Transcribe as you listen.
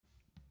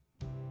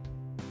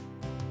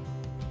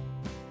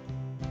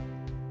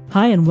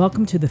Hi, and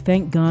welcome to the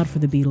Thank God for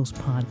the Beatles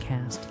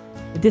podcast.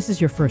 If this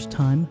is your first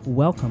time,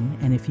 welcome,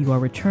 and if you are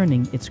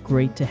returning, it's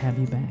great to have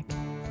you back.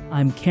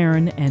 I'm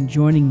Karen, and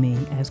joining me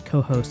as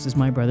co-host is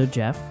my brother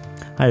Jeff.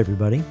 Hi,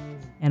 everybody.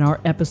 And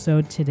our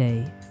episode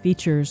today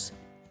features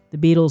the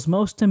Beatles'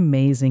 most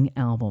amazing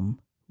album,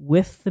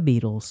 With the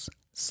Beatles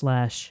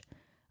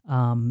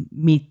 /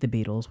 Meet the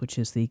Beatles, which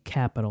is the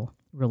Capitol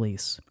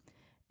release.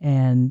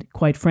 And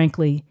quite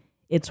frankly,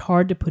 it's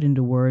hard to put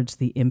into words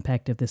the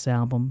impact of this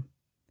album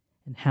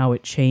and how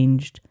it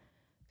changed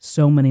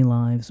so many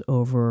lives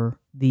over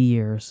the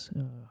years,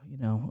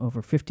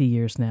 over 50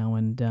 years now.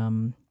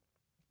 And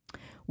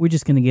we're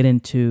just going to get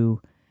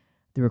into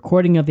the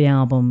recording of the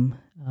album,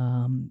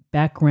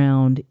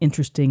 background,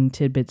 interesting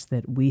tidbits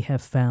that we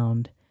have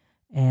found.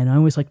 And I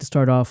always like to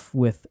start off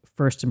with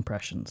first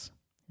impressions.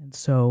 And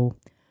so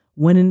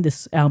when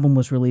this album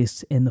was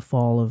released in the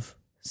fall of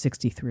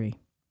 63,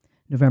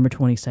 November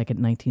 22nd,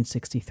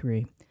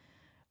 1963,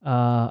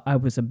 I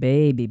was a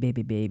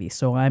baby.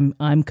 So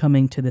I'm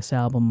coming to this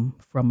album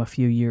from a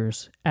few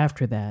years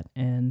after that.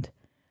 And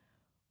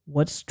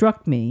what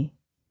struck me,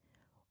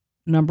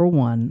 number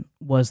one,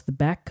 was the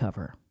back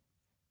cover.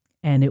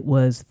 And it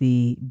was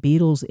the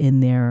Beatles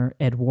in their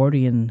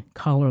Edwardian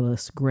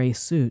collarless gray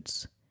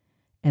suits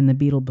and the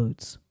Beatle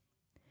boots.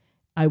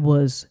 I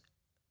was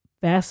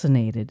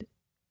fascinated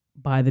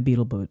by the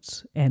Beatle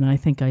boots. And I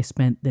think I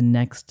spent the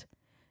next,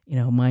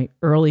 my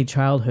early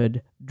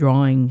childhood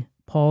drawing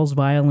Paul's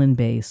violin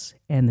bass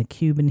and the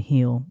Cuban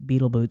heel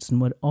Beatle boots. And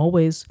what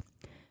always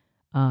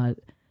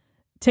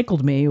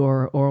tickled me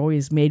or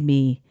always made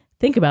me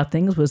think about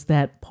things was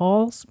that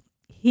Paul's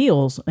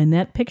heels in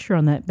that picture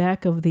on that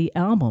back of the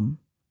album,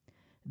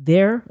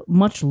 they're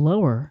much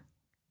lower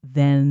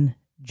than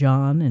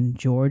John and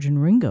George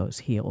and Ringo's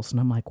heels. And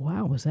I'm like,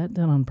 wow, was that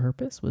done on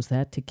purpose? Was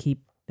that to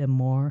keep them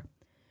more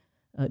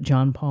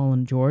John, Paul,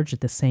 and George at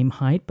the same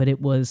height? But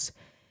it was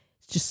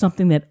just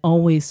something that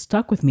always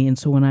stuck with me. And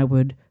so when I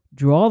would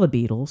draw the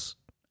Beatles,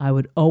 I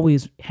would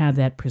always have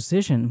that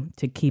precision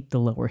to keep the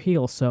lower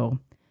heel. So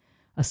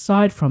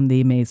aside from the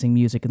amazing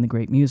music and the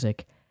great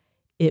music,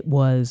 it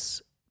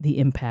was the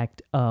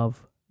impact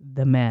of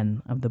the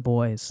men, of the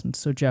boys. And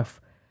so,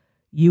 Jeff,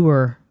 you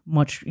were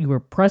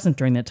present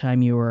during that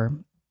time.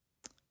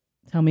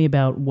 Tell me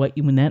about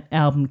when that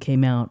album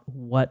came out,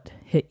 what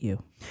hit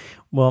you?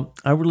 Well,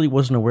 I really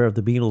wasn't aware of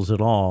the Beatles at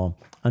all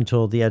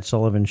until the Ed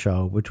Sullivan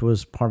Show, which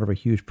was part of a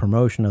huge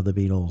promotion of the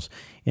Beatles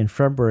in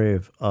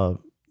February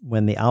of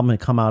when the album had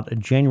come out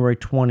January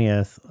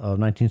 20th of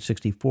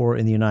 1964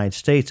 in the United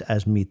States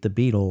as Meet the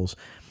Beatles.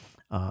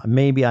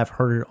 Maybe I've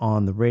heard it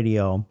on the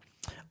radio,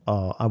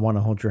 I Want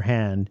to Hold Your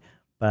Hand,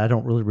 but I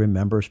don't really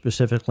remember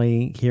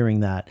specifically hearing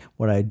that.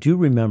 What I do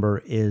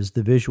remember is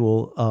the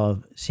visual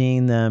of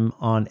seeing them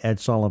on Ed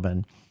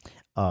Sullivan,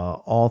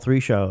 all three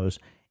shows,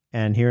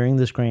 and hearing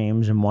the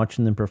screams and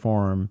watching them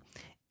perform,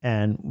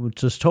 and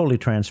just totally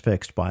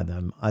transfixed by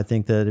them. I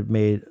think that it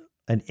made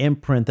an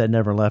imprint that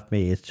never left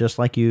me. It's just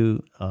like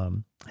you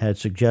had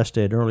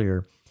suggested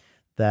earlier,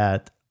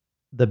 that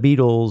the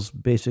Beatles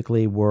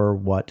basically were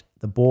what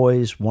the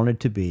boys wanted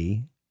to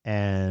be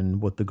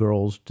and what the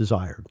girls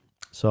desired.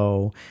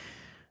 So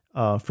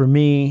for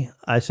me,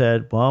 I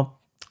said, well,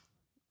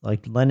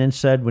 like Lennon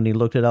said when he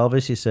looked at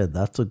Elvis, he said,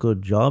 that's a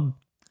good job.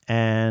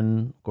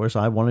 And of course,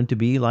 I wanted to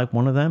be like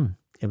one of them.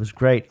 It was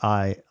great.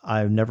 I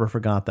never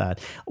forgot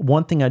that.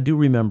 One thing I do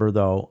remember,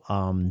 though,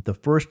 the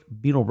first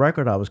Beatle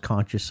record I was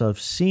conscious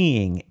of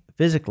seeing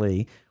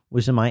physically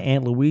was in my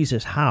Aunt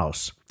Louise's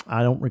house.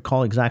 I don't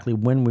recall exactly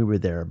when we were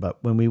there,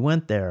 but when we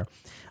went there,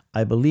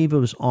 I believe it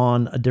was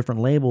on a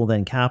different label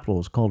than Capitol. It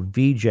was called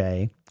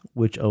VJ,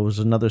 which was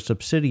another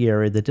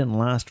subsidiary that didn't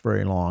last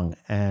very long,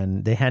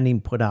 and they hadn't even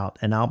put out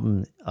an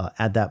album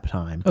at that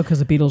time. Oh, because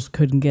the Beatles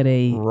couldn't get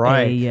a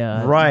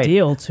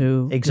deal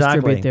to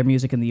distribute their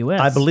music in the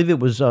U.S. I believe it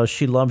was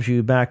She Loves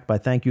You, backed by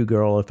Thank You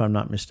Girl, if I'm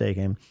not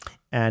mistaken,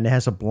 and it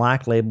has a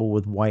black label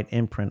with white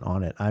imprint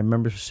on it. I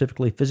remember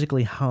specifically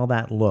physically how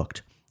that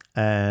looked,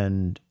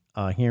 and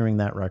hearing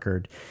that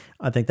record,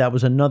 I think that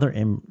was another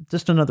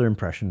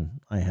impression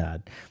I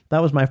had.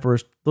 Those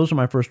are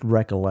my first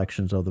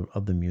recollections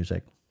of the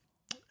music,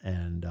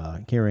 and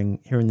hearing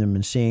them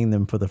and seeing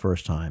them for the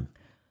first time.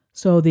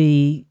 So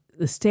the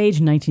stage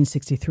in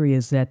 1963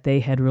 is that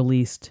they had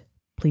released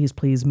Please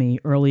Please Me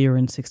earlier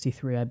in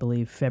 63, I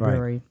believe,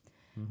 February,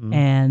 right. Mm-hmm.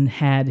 And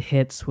had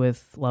hits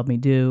with Love Me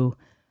Do,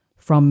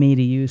 From Me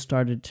to You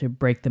started to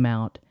break them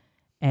out,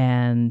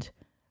 and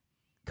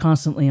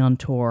constantly on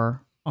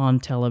tour,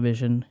 on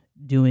television,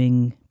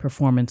 doing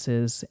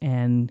performances,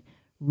 and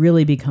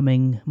really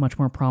becoming much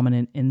more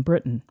prominent in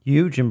Britain.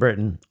 Huge in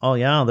Britain. Oh,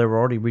 yeah, they were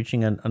already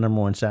reaching a number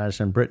one status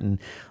in Britain.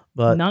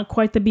 But not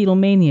quite the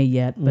Beatlemania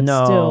yet, but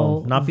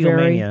still not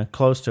Beatlemania,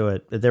 close to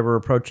it. They were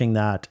approaching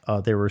that.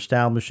 They were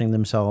establishing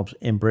themselves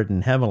in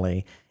Britain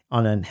heavily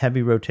on a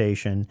heavy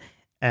rotation.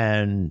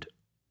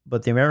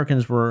 But the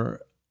Americans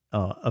were,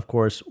 of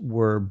course,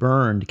 were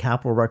burned.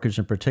 Capitol Records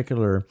in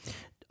particular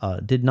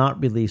did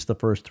not release the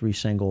first three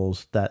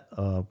singles that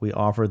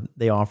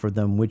they offered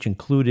them, which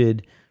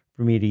included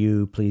For Me to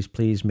You, Please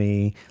Please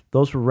Me.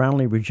 Those were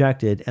roundly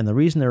rejected, and the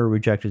reason they were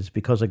rejected is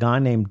because a guy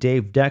named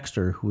Dave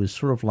Dexter, who was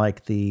sort of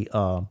like the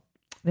head.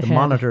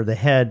 monitor, the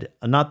head,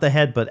 not the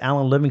head, but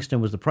Alan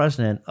Livingston was the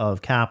president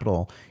of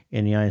Capitol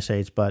in the United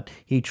States, but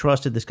he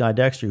trusted this guy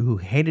Dexter who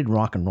hated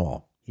rock and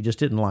roll. He just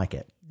didn't like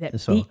it. That And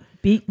so,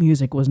 beat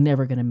music was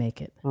never going to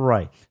make it.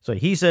 right. So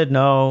he said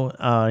no.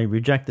 He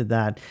rejected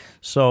that.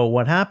 So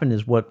what happened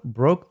is what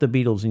broke the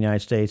Beatles in the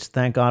United States,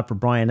 thank God for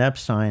Brian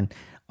Epstein,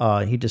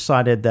 he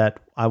decided that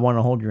I Want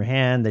to Hold Your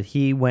Hand, that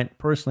he went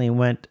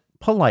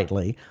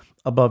politely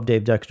above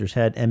Dave Dexter's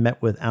head and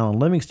met with Alan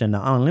Livingston.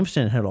 Now, Alan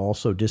Livingston had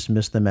also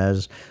dismissed them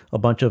as a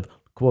bunch of,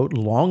 quote,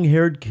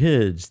 long-haired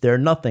kids. They're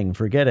nothing.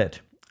 Forget it.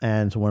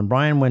 And so when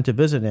Brian went to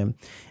visit him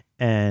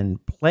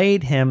and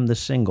played him the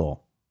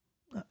single,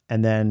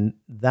 and then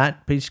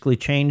that basically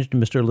changed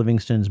Mr.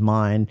 Livingston's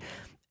mind,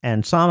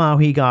 and somehow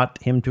he got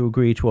him to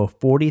agree to a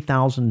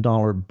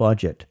 $40,000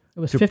 budget. It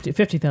was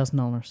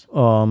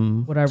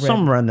 $50,000. What I read.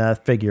 Somewhere in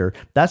that figure.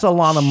 That's a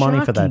lot of money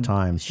for that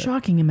time.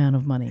 Shocking amount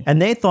of money. And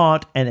they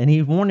thought, and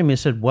he warned me, he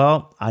said,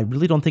 well, I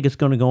really don't think it's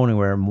going to go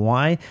anywhere. And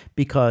why?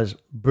 Because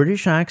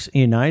British acts in the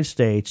United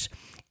States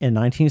in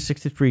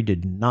 1963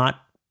 did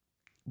not,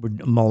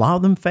 a lot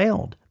of them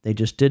failed. They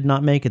just did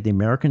not make it. The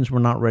Americans were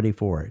not ready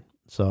for it.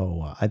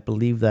 So I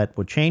believe that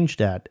what changed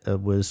that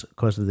was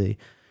because of the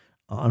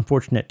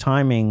unfortunate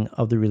timing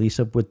of the release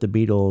of With the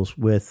Beatles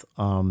with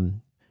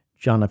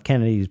John F.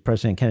 Kennedy's,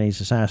 President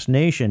Kennedy's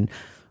assassination.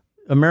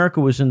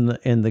 America was in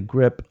the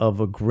grip of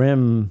a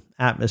grim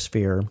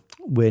atmosphere,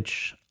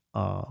 which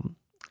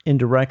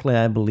indirectly,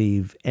 I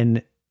believe,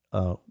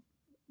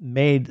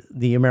 made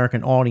the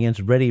American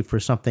audience ready for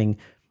something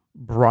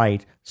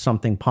bright,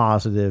 something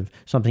positive,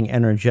 something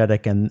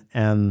energetic, and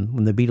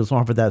when the Beatles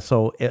offered that.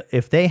 So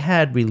if they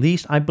had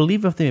released, I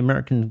believe if the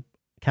American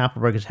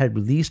Capitol Records had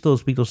released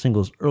those Beatles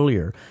singles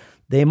earlier,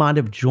 they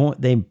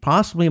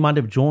possibly might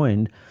have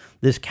joined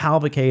this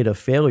cavalcade of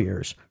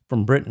failures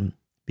from Britain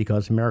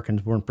because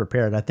Americans weren't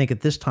prepared. I think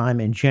at this time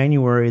in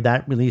January,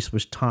 that release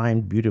was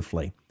timed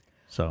beautifully.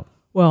 So,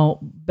 well,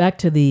 back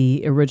to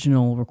the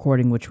original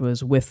recording, which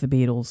was With the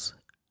Beatles,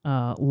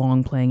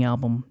 long playing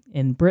album.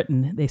 In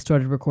Britain, they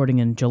started recording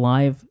in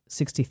July of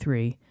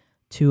 63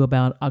 to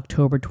about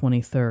October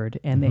 23rd,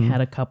 and they had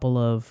a couple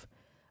of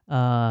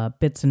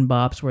bits and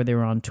bops where they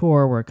were on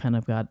tour, where it kind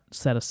of got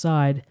set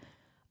aside.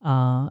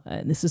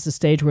 And this is the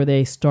stage where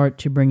they start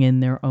to bring in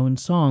their own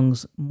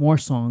songs, more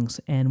songs,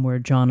 and where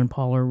John and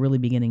Paul are really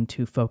beginning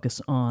to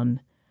focus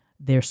on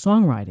their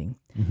songwriting.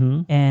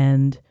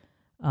 And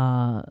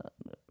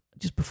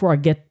just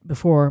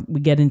before we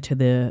get into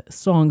the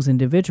songs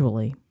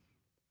individually,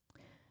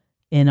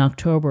 in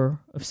October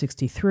of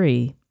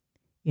 63,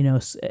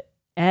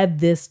 add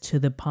this to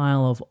the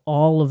pile of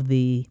all of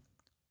the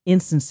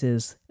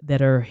instances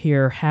that are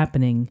here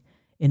happening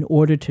in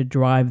order to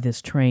drive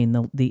this train,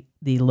 the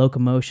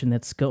locomotion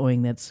that's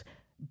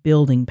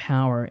building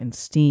power and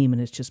steam,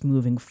 and it's just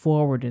moving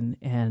forward,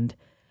 and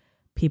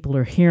people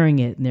are hearing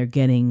it, and they're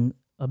getting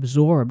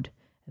absorbed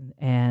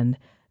and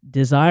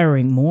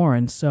desiring more.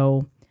 And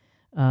so,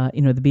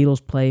 the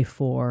Beatles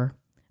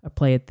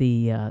play at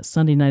the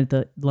Sunday night at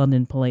the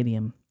London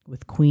Palladium with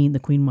the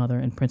Queen Mother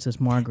and Princess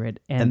Margaret,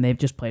 and they've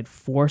just played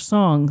 4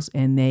 songs,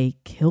 and they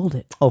killed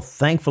it. Oh,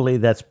 thankfully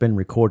that's been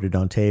recorded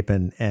on tape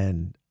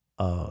and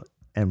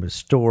was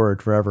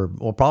stored forever.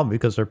 Well, probably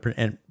because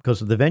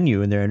of the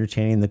venue and they're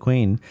entertaining the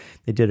Queen.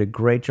 They did a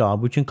great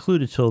job, which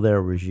included Till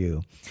There Was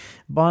You.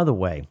 By the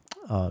way,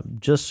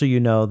 just so you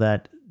know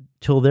that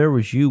Till There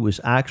Was You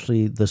was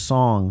actually the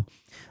song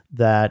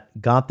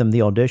that got them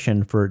the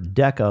audition for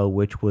Decca,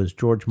 which was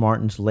George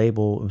Martin's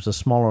label. It was a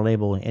smaller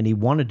label, and he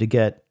wanted to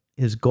get,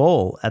 his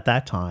goal at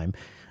that time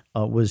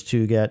was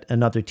to get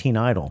another teen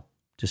idol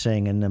to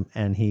sing,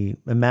 and he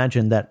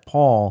imagined that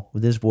Paul,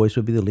 with his voice,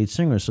 would be the lead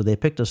singer. So they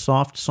picked a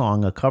soft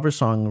song, a cover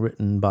song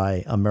written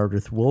by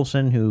Meredith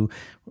Willson, who,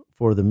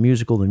 for the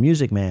musical The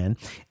Music Man.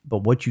 But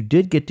what you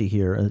did get to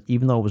hear,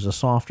 even though it was a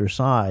softer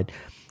side,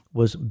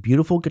 was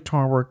beautiful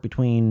guitar work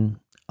between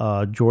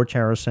George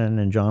Harrison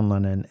and John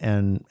Lennon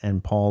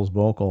and Paul's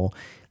vocal.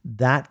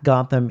 That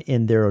got them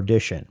in their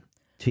audition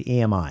to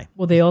EMI.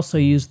 Well, they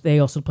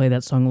also play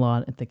that song a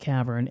lot at the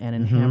Cavern and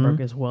in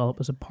Hamburg as well. It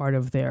was a part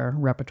of their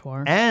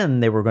repertoire.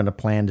 And they were going to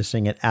plan to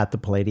sing it at the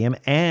Palladium,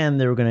 and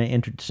they were going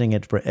to sing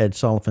it for Ed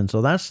Sullivan. So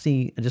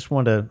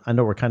I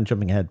know we're kind of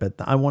jumping ahead, but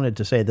I wanted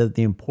to say that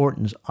the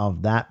importance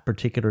of that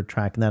particular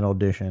track in that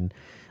audition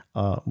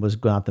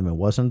got them. It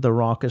wasn't the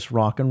raucous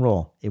rock and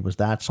roll. It was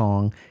that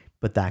song,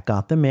 but that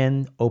got them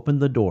in,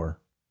 opened the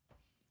door.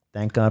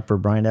 Thank God for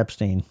Brian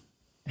Epstein.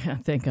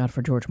 Thank God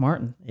for George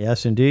Martin.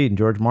 Yes, indeed.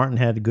 George Martin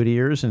had good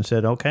ears and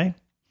said, okay.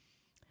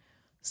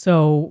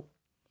 So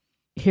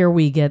here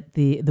we get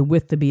the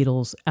With the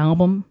Beatles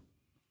album,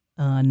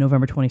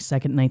 November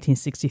 22nd,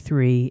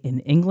 1963 in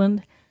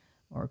England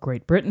or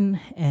Great Britain.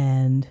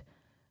 And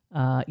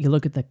you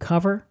look at the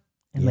cover,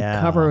 and the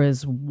cover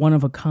is one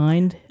of a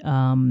kind.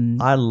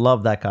 I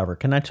love that cover.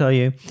 Can I tell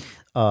you,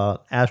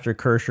 Astrid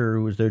Kircher,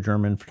 who was their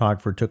German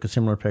photographer, took a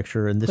similar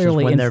picture, and this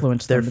Clearly is when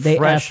influenced they're them. They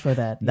fresh. asked for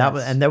that. That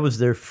yes. that was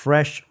their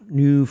fresh,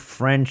 new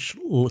French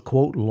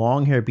quote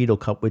long hair Beatle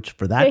cut, which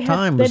for that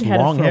time was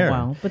long hair. hair. A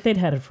while, but they'd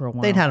had it for a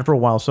while. They'd had it for a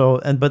while,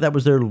 but that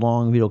was their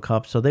long Beatle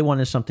cup, so they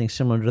wanted something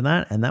similar to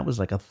that, and that was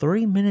like a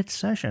 30-minute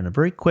session, a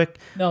very quick.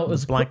 No, it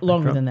was black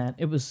longer backdrop. than that.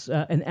 It was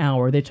an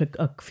hour. They took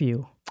a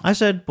few. I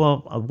said, well,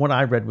 what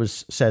I read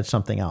said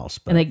something else.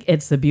 But And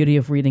it's the beauty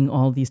of reading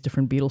all these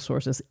different Beatles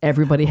sources.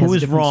 Everybody has a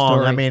who's different wrong?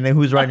 story. I mean,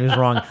 who's right and who's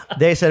wrong?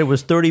 They said it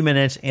was 30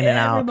 minutes in and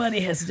out.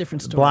 Everybody has a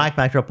different story. Black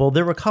backdrop. Well,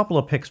 there were a couple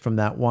of pics from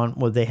that one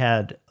where they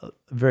had a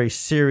very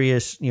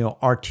serious,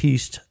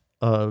 artiste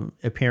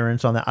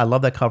appearance on that. I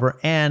love that cover.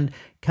 And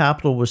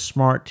Capitol was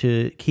smart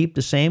to keep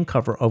the same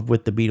cover of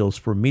With the Beatles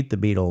for Meet the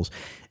Beatles.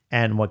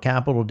 And what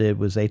Capitol did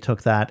was they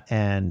took that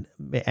and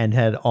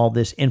had all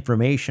this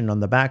information on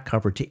the back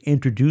cover to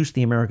introduce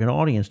the American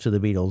audience to the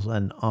Beatles.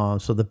 And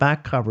so the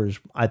back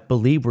covers, I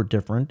believe, were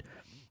different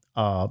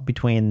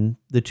between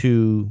the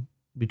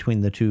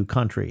two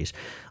countries.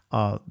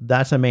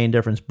 That's the main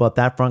difference. But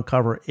that front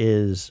cover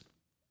is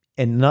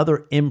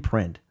another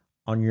imprint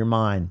on your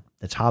mind.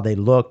 That's how they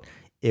looked.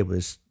 It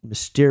was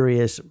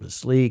mysterious. It was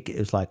sleek. It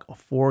was like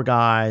four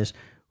guys.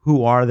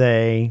 Who are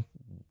they?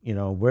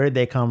 Where did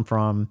they come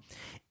from?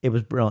 It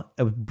was brilliant.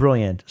 It was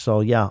brilliant. So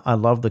yeah, I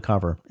love the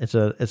cover. It's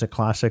a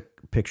classic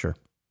picture.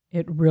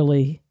 It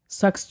really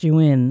sucks you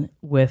in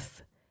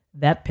with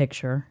that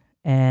picture,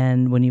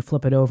 and when you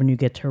flip it over and you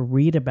get to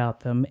read about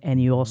them, and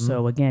you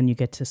also again you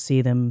get to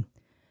see them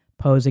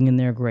posing in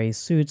their gray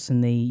suits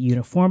and the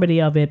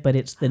uniformity of it, but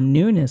it's the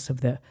newness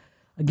of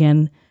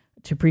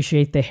to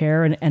appreciate the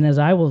hair, and as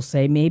I will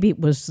say, maybe it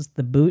was just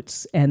the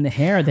boots and the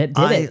hair that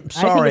did it. I'm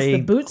sorry, I think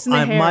it's the boots and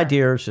the hair. My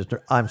dear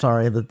sister, I'm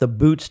sorry, but the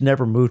boots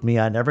never moved me.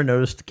 I never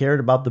cared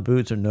about the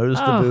boots or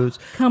noticed the boots.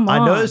 Come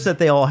on. I noticed that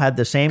they all had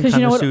the same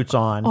kind of suits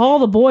on. All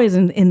the boys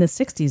in the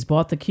 60s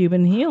bought the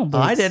Cuban heel boots.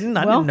 I didn't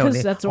know because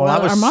anything. that's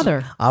our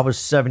mother. I was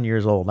 7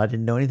 years old. I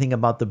didn't know anything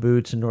about the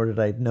boots, nor did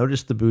I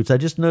notice the boots. I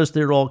just noticed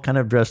they were all kind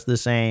of dressed the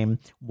same.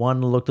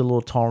 One looked a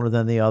little taller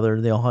than the other.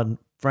 They all had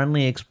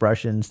friendly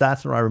expressions.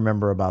 That's what I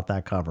remember about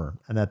that cover,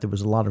 and that there was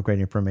a lot of great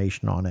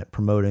information on it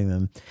promoting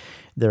them,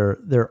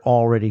 their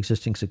already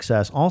existing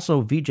success.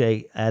 Also,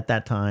 VJ at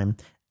that time,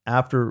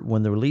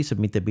 when the release of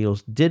Meet the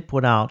Beatles, did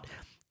put out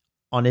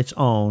on its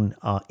own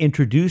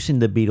Introducing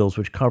the Beatles,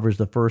 which covers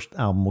the first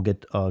album we'll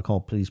get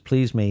called Please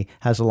Please Me,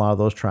 has a lot of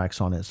those tracks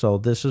on it. So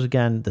this is,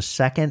 again, the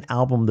second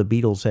album the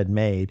Beatles had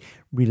made,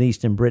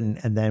 released in Britain,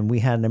 and then we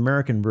had an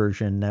American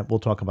version that we'll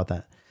talk about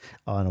that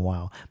in a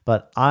while.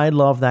 But I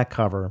love that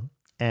cover.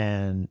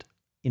 And,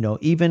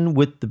 even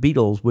with the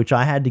Beatles, which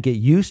I had to get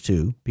used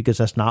to because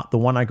that's not the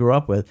one I grew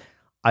up with,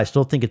 I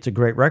still think it's a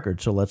great record.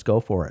 So let's go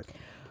for it.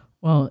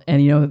 Well,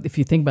 and if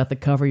you think about the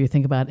cover, you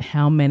think about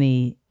how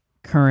many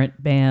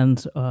current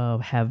bands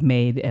have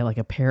made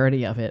a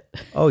parody of it.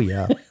 Oh,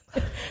 yeah.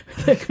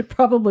 There could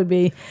probably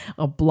be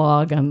a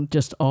blog on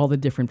just all the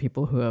different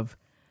people who have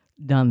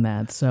done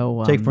that.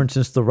 So take, for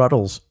instance, the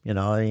Ruddles.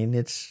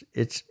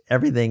 It's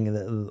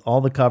everything.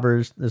 All the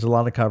covers. There's a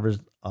lot of covers.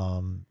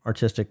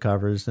 Artistic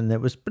covers,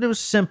 but it was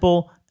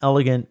simple,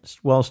 elegant,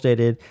 well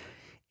stated,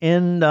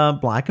 in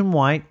black and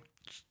white,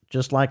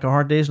 just like A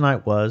Hard Day's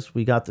Night was.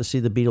 We got to see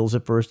the Beatles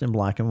at first in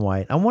black and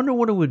white. I wonder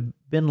what it would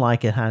have been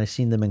like had I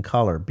seen them in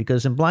color,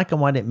 because in black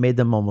and white it made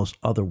them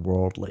almost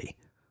otherworldly.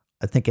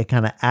 I think it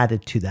kind of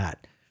added to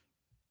that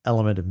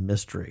element of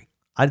mystery.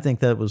 I think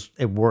that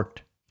it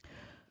worked.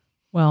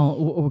 Well,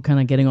 we're kind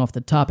of getting off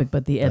the topic,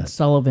 but the Ed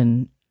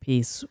Sullivan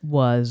piece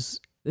was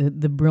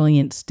the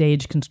brilliant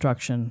stage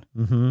construction.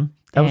 Mm-hmm.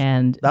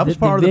 That was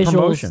part of the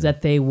promotion. Visuals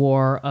that they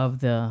wore of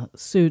the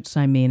suits,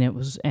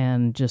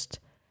 and just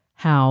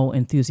how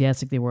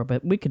enthusiastic they were.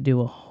 But we could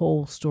do a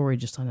whole story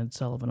just on Ed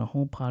Sullivan, a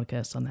whole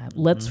podcast on that.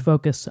 Let's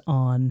focus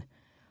on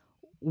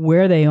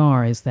where they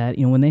are. Is that,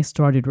 when they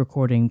started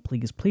recording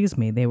Please Please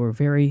Me, they were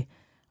very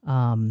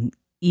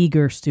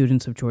eager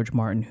students of George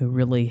Martin who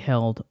really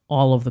held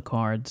all of the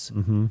cards,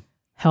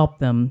 helped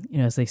them,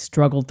 as they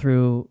struggled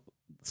through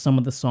some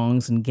of the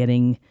songs and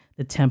getting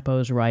the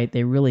tempos right.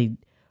 They really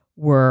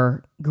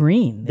were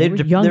green. They were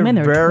young men.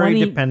 They're very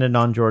dependent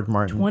on George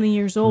Martin. 20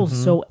 years old.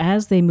 So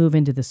as they move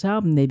into this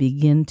album, they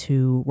begin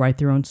to write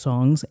their own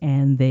songs,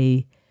 and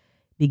they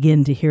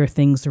begin to hear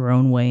things their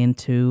own way and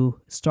to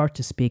start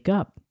to speak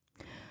up.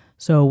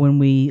 So when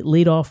we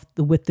lead off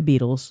with the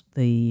Beatles,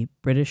 the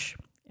British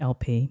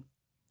LP,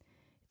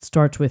 it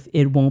starts with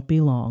It Won't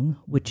Be Long,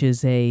 which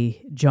is a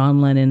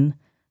John Lennon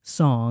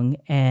song,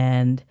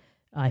 and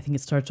I think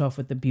it starts off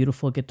with the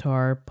beautiful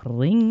guitar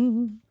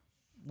pling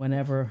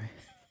whenever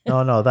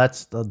No,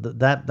 that's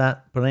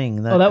that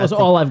thing. Oh, that was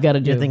All I've Got to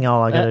Do. You think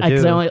All I Got to Do?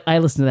 Because I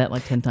listened to that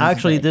like 10 times.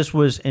 Actually, a day. this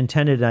was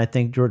intended, I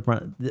think, George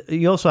Martin.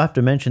 You also have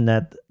to mention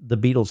that the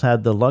Beatles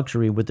had the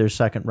luxury with their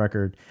second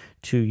record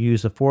to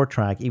use a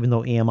 4-track, even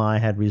though EMI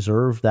had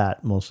reserved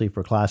that mostly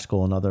for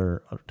classical and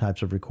other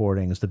types of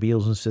recordings. The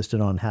Beatles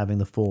insisted on having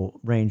the full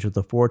range of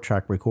the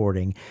 4-track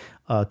recording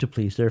to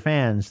please their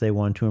fans. They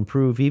wanted to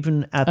improve,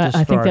 even at the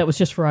start. I think that was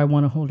just for I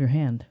Want to Hold Your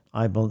Hand.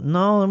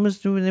 No,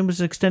 it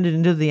was extended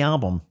into the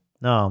album.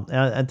 No,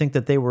 I think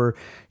that they were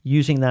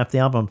using that for the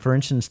album. For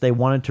instance, they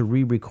wanted to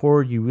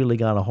re-record "You Really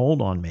Got a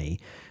Hold on Me"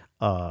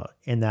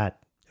 in that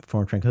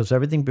 4-track, because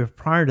everything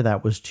prior to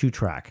that was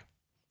 2-track.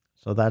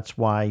 So that's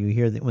why you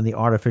hear that when the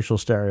artificial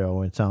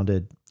stereo, it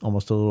sounded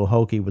almost a little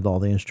hokey with all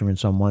the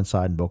instruments on one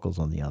side and vocals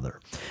on the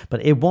other.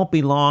 But It Won't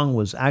Be Long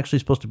was actually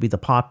supposed to be the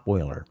pot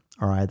boiler.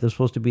 All right, this was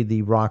supposed to be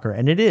the rocker,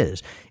 and it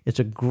is. It's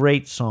a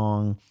great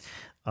song.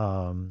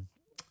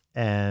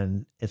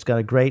 And it's got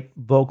a great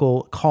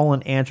vocal, call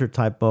and answer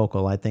type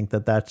vocal. I think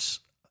that that's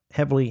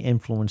heavily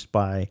influenced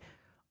by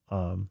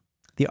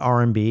the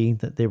R&B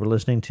that they were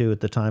listening to at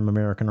the time,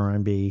 American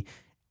R&B.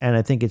 And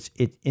I think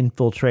it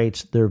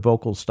infiltrates their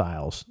vocal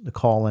styles, the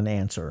call and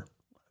answer.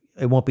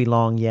 It won't be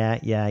long,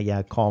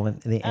 yeah, call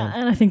and the end.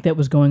 And I think that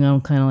was going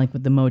on kind of like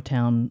with the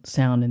Motown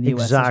sound in the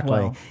U.S. as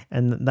well.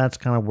 And that's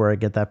kind of where I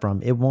get that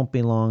from. It won't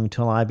be long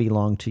till I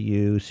belong to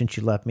you. Since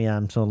you left me,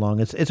 I'm so long.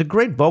 It's a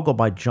great vocal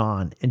by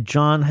John, and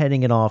John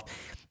heading it off.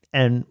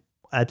 And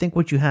I think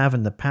what you have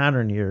in the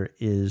pattern here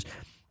is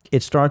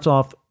it starts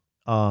off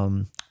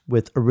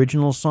with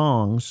original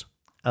songs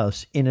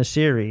in a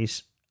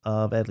series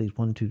of at least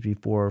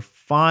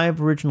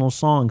 5 original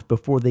songs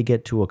before they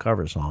get to a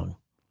cover song,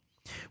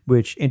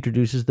 which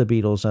introduces the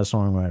Beatles as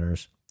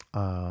songwriters,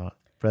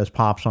 as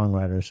pop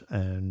songwriters,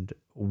 and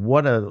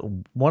what a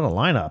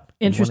lineup!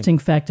 Interesting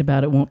fact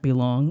about It Won't Be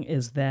Long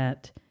is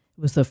that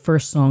it was the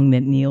first song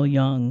that Neil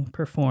Young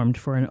performed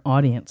for an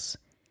audience.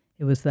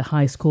 It was the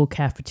high school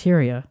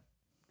cafeteria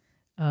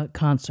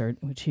concert,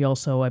 which he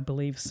also, I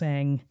believe,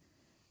 sang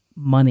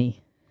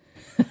 "Money."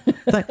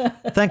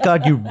 Thank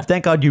God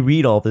you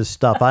read all this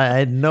stuff. I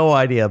had no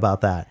idea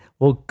about that.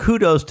 Well,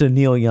 kudos to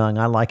Neil Young.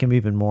 I like him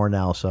even more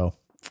now. So.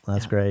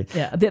 That's great.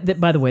 Yeah.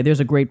 By the way, there's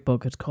a great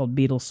book. It's called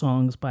Beatles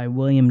Songs by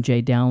William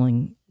J.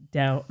 Dowdling,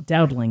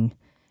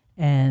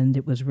 and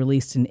it was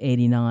released in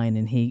 '89.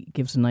 And he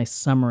gives a nice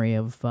summary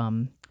of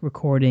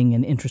recording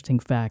and interesting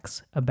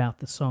facts about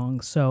the song.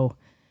 So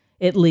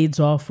it leads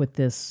off with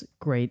this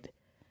great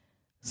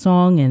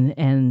song,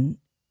 and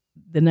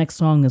the next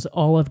song is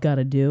All I've Got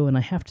to Do. And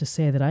I have to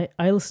say that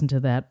I listen to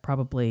that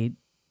probably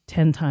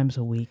 10 times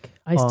a week.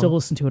 I still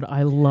listen to it.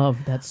 I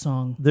love that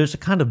song. There's a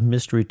kind of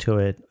mystery to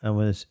it. And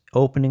when it's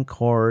opening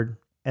chord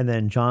and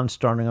then John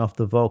starting off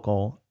the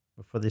vocal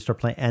before they start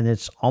playing, and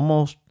it's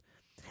almost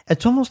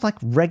like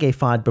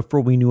reggae-fied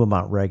before we knew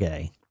about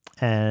reggae.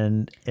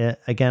 And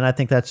again, I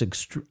think that's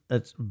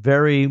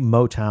very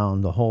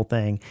Motown, the whole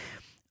thing.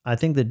 I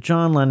think that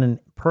John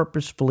Lennon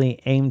purposefully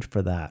aimed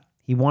for that.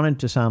 He wanted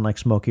to sound like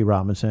Smokey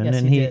Robinson, yes,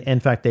 and he did. In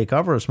fact, they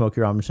cover a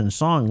Smokey Robinson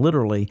song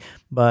literally.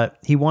 But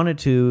he wanted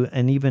to,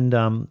 and even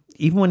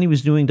when he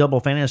was doing Double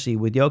Fantasy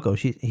with Yoko,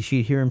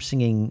 she'd hear him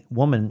singing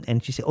 "Woman,"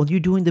 and she said, "Oh,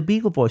 you're doing the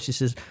Beagle voice." She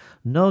says,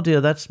 "No,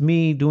 dear, that's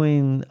me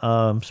doing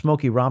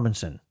Smokey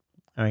Robinson."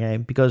 Okay,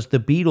 because the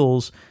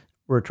Beatles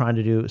were trying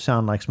to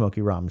sound like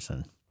Smokey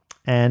Robinson,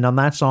 and on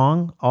that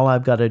song, All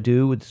I've Got to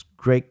Do with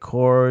great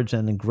chords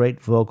and a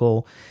great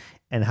vocal,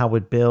 and how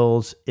it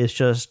builds, it's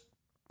just,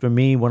 for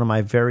me, one of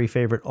my very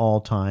favorite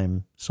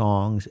all-time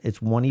songs.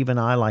 It's one even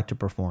I like to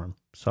perform.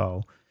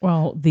 So,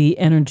 well, the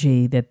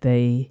energy that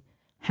they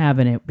have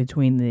in it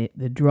between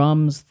the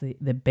drums,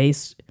 the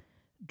bass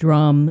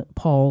drum,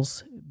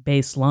 Paul's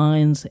bass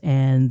lines,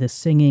 and the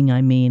singing,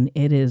 I mean,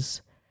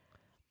 it's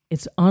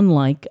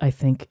unlike, I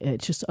think,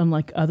 it's just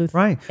unlike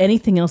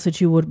anything else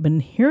that you would have been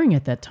hearing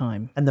at that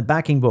time. And the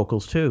backing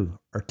vocals, too,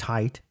 are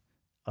tight.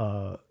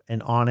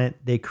 And on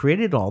it, they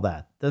created all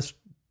that. That's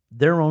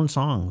their own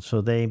song,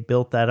 so they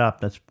built that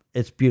up.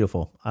 It's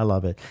beautiful. I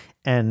love it.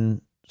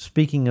 And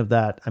speaking of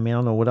that, I mean, I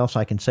don't know what else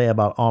I can say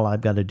about All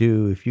I've Got to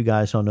Do. If you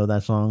guys don't know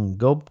that song,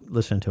 go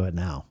listen to it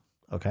now.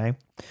 Okay,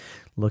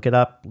 look it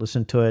up,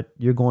 listen to it.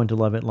 You're going to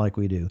love it like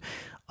we do.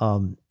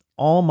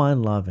 All My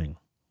Loving.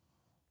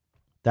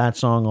 That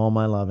song, All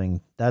My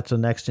Loving. That's the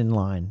next in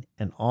line.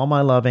 And All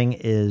My Loving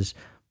is,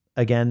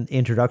 again,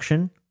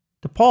 introduction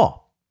to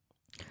Paul.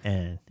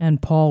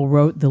 And Paul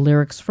wrote the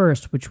lyrics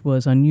first, which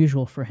was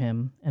unusual for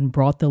him, and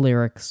brought the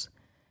lyrics,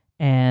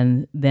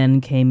 and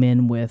then came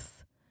in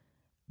with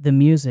the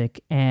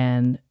music.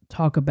 And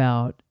talk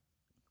about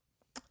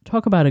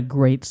a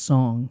great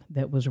song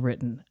that was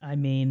written. I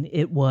mean,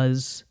 it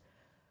was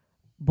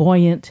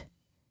buoyant,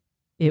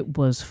 it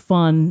was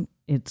fun.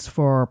 It's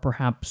for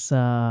perhaps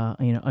a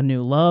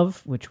new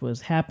love, which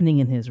was happening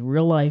in his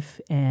real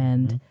life,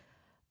 and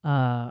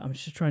I'm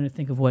just trying to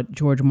think of what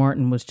George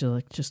Martin was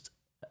just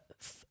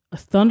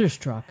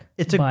thunderstruck.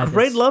 It's a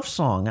great love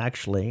song,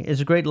 actually.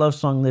 It's a great love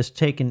song that's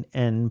taken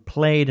and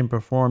played and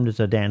performed as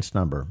a dance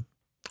number.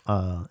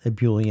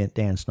 ebullient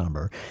dance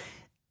number.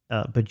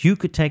 But you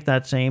could take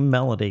that same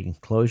melody,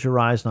 close your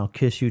eyes and I'll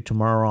kiss you,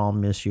 tomorrow I'll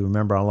miss you,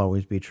 remember I'll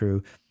always be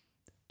true.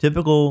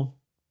 Typical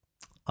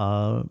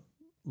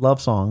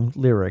love song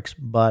lyrics,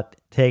 but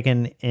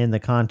taken in the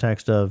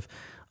context of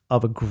a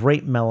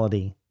great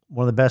melody,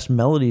 one of the best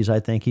melodies I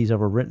think he's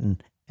ever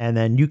written. And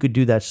then you could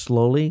do that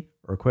slowly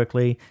or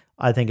quickly.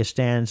 I think it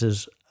stands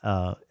as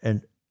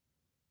an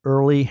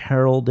early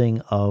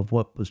heralding of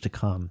what was to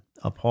come.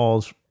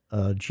 Paul's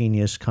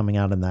genius coming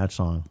out in that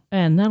song.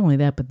 And not only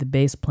that, but the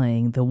bass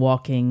playing, the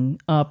walking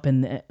up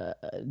and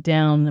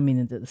down, I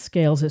mean, the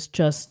scales, it's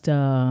just,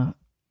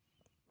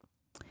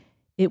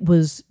 it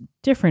was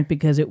different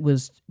because it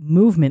was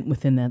movement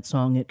within that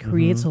song. It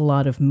creates a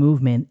lot of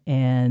movement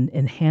and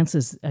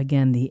enhances,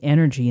 again, the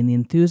energy and the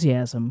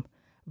enthusiasm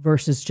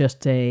versus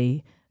just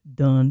a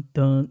dun,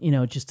 dun,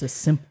 just a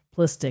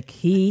simplistic.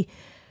 He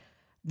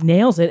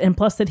nails it. And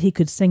plus that he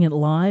could sing it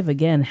live.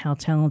 Again, how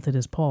talented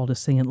is Paul to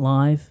sing it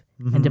live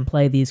and to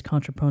play these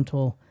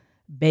contrapuntal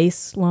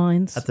bass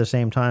lines. At the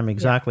same time,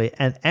 exactly.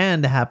 Yeah.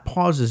 And to have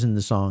pauses in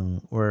the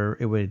song where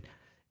it would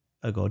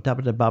go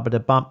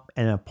da-ba-da-ba-ba-da-bump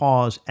and a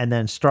pause and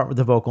then start with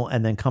the vocal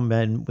and then come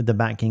in with the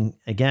backing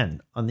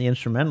again on the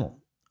instrumental,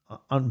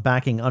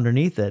 backing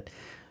underneath it.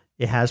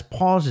 It has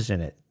pauses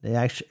in it.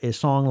 A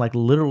song like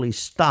literally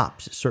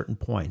stops at certain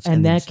points.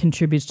 And that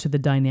contributes to the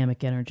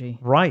dynamic energy.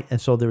 Right.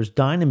 And so there's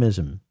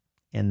dynamism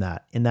in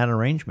that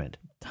arrangement.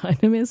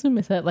 Dynamism?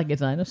 Is that like a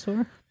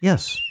dinosaur?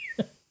 Yes.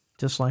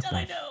 Just like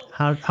that.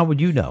 How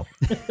would you know?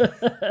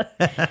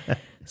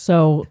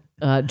 So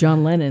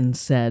John Lennon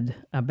said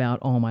about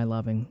All My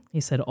Loving,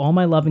 he said, "All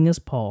My Loving is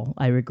Paul,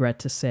 I regret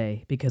to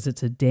say, because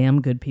it's a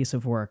damn good piece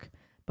of work.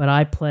 But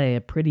I play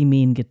a pretty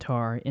mean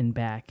guitar in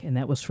back." And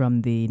that was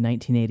from the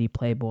 1980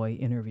 Playboy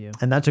interview.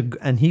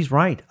 And he's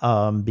right,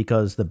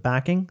 because the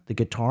backing, the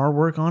guitar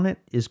work on it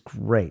is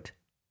great.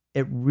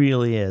 It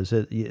really is.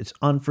 It's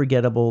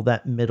unforgettable.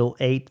 That middle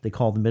eight, they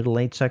call the middle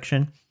eight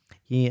section.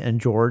 He and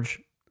George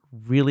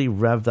really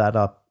revved that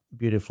up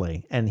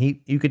beautifully. And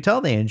you could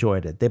tell they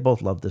enjoyed it. They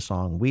both loved the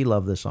song. We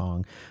love the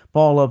song.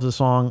 Paul loves the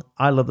song.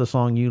 I love the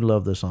song. You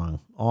love the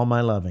song. All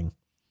My Loving.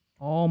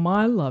 All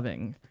My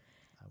Loving.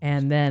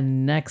 And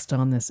then next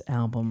on this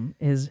album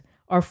is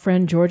our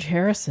friend George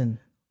Harrison.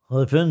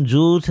 My friend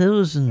George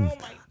Harrison.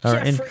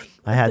 Jeffrey.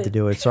 I had to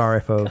do it. Sorry,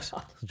 folks.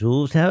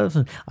 George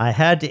Harrison. I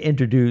had to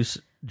introduce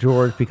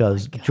George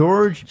because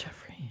George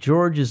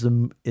is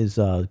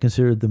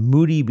considered the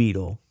moody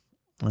Beatle.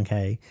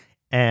 Okay.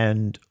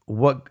 And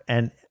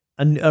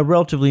a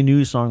relatively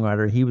new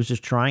songwriter. He was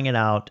just trying it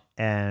out,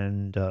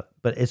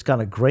 but it's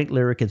got a great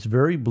lyric. It's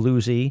very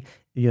bluesy.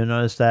 You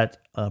notice that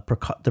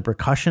the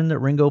percussion that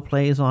Ringo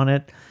plays on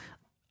it.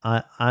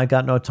 I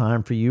got no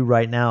time for you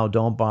right now.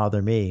 Don't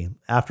bother me.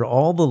 After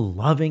all the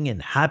loving and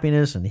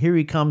happiness, and here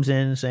he comes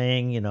in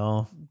saying,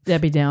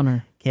 Debbie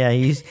Downer. Yeah,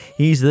 he's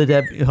the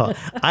Debbie.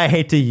 I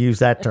hate to use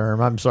that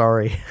term. I'm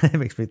sorry. It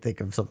makes me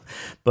think of something,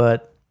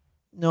 but.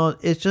 No,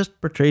 it just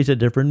portrays a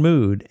different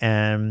mood,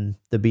 and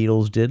the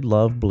Beatles did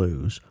love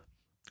blues.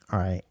 All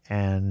right,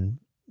 and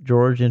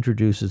George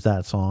introduces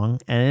that song,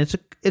 and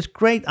it's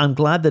great. I'm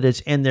glad that it's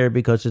in there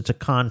because it's a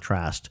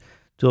contrast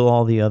to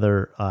all the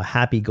other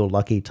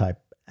happy-go-lucky type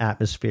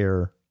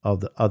atmosphere of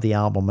the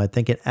album. I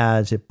think it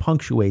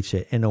punctuates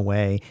it in a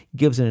way,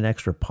 gives it an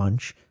extra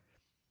punch.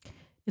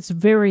 It's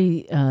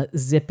very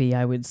zippy,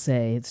 I would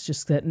say. It's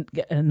just that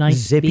a nice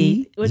zippy,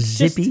 beat. It's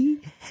zippy.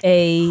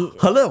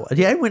 Hello. Did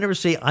anyone ever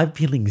say I'm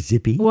feeling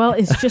zippy? Well,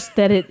 it's just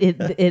that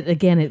it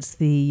again, it's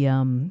the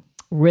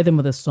rhythm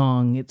of the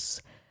song.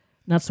 It's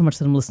not so much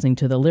that I'm listening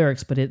to the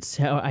lyrics, but it's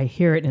how I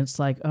hear it, and it's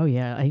like, oh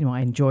yeah, I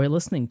enjoy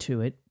listening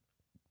to it,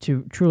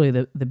 to truly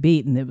the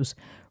beat. And it was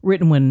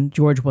written when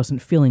George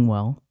wasn't feeling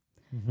well.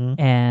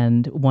 Mm-hmm.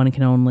 And one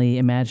can only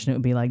imagine it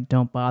would be like,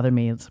 don't bother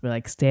me. It's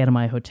like, stay out of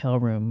my hotel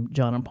room,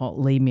 John and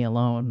Paul, leave me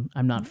alone.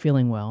 I'm not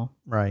feeling well.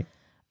 Right.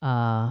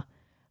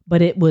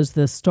 But it was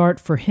the start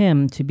for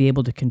him to be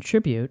able to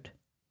contribute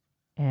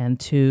and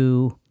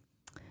to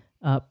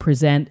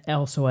present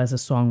also as a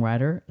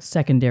songwriter,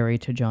 secondary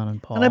to John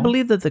and Paul. And I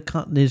believe that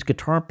his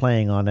guitar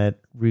playing on it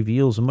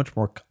reveals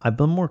I've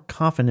been a more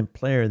confident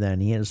player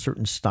than he had a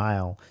certain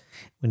style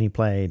when he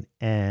played,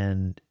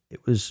 and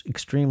it was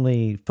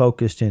extremely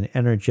focused and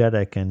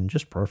energetic and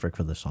just perfect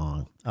for the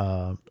song.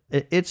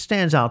 It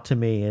stands out to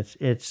me.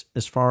 It's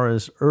as far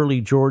as early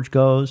George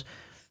goes.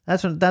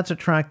 That's a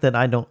track that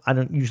I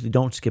usually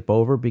don't skip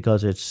over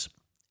because it's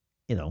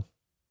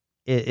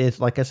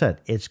like I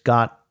said, it's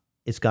got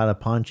a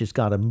punch, it's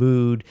got a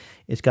mood,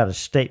 it's got a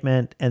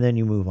statement, and then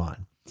you move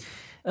on.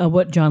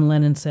 What John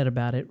Lennon said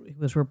about it, he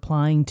was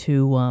replying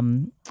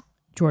to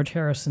George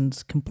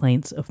Harrison's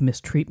complaints of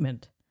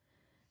mistreatment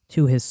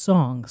to his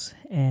songs,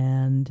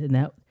 and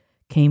that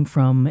came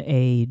from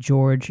a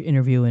George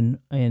interview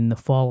in the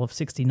fall of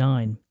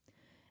 '69.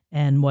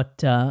 And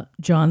what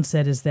John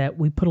said is that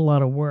we put a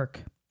lot of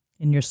work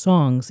in your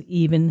songs,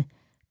 even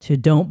to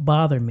Don't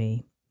Bother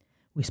Me.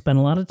 We spent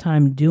a lot of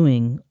time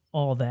doing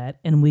all that,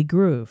 and we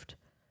grooved.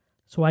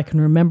 So I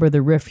can remember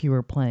the riff you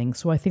were playing.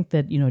 So I think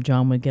that,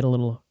 John would get a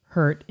little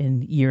hurt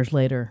in years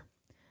later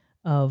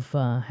of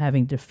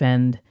having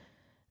to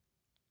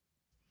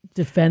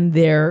defend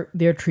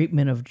their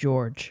treatment of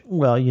George.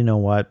 Well, you know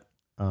what?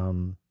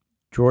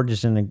 George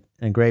is in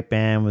a great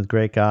band with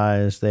great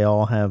guys. They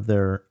all have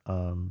their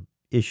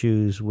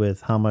issues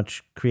with how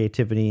much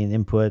creativity and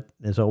input.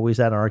 There's always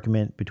that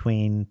argument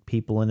between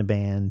people in a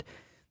band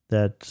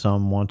that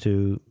some want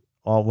to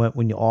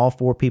when all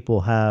four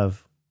people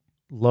have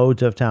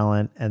loads of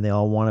talent and they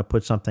all want to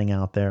put something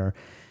out there.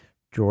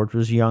 George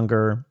was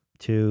younger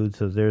too,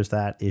 so there's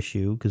that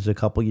issue because a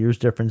couple years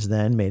difference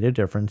then made a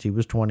difference. He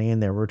was 20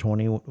 and they were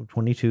 20,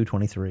 22,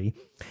 23.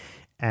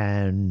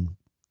 And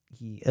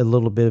a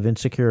little bit of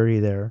insecurity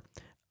there.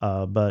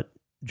 But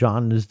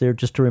John is there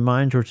just to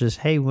remind George, says,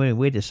 hey,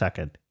 wait a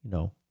second.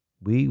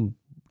 We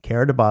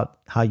cared about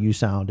how you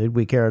sounded.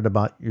 We cared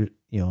about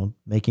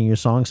making your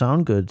song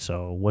sound good.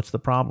 So what's the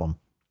problem,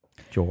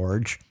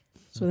 George?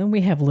 So then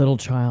we have Little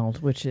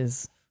Child, which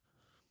is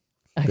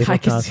I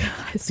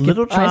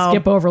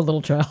skip over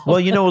Little Child.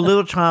 Well,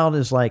 Little Child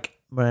is like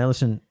when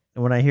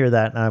I hear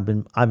that,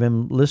 and I've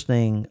been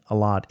listening a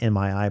lot in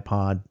my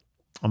iPod,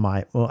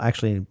 my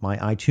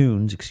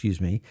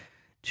iTunes,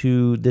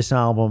 to this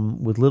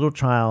album with Little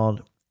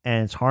Child,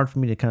 and it's hard for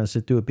me to kind of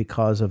sit through it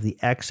because of the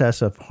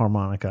excess of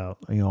harmonica.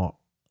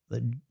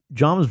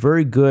 John was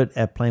very good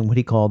at playing what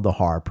he called the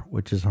harp,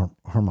 which is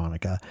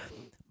harmonica,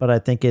 but I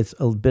think it's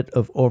a bit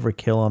of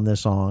overkill on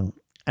this song,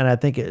 and I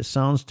think it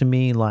sounds to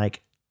me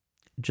like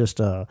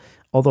just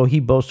although he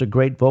boasts a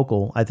great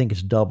vocal, I think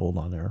it's doubled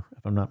on there,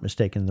 if I'm not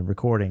mistaken, in the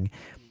recording.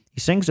 He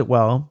sings it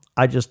well.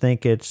 I just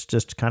think it's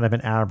just kind of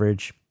an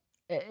average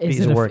piece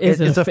of work.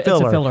 It's a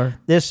filler.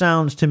 This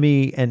sounds to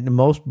me, and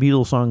most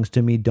Beatles songs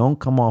to me don't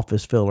come off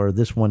as filler.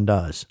 This one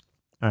does.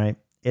 All right,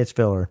 it's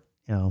filler.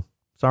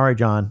 Sorry,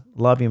 John.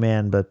 Love you,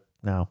 man, but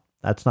no,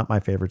 that's not my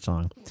favorite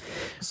song.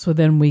 So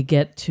then we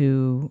get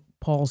to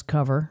Paul's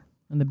cover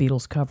and the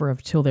Beatles' cover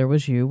of "Till There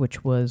Was You,"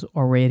 which was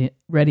already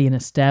an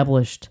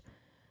established,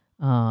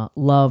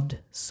 loved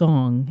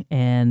song,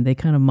 and they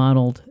kind of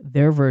modeled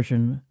their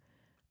version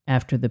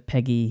after the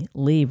Peggy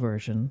Lee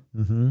version.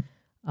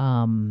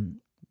 Mm-hmm.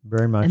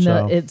 Very much and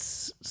so.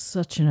 It's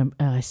such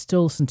I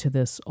still listen to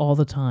this all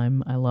the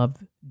time. I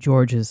love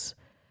George's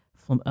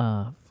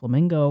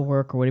flamenco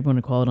work, or whatever you want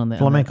to call it, on the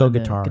flamenco on the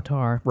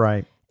guitar.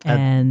 Right.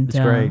 And it's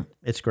great.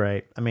 It's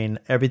great. I mean,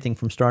 everything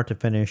from start to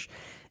finish.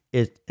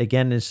 It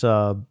again is it's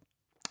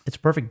a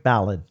perfect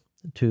ballad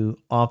to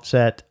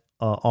offset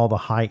all the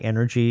high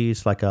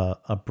energies, like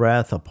a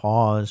breath, a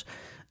pause,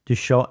 to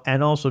show,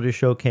 and also to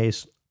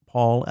showcase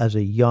Paul as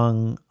a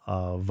young,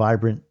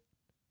 vibrant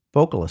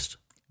vocalist.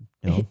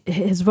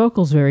 His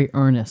vocal's very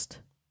earnest.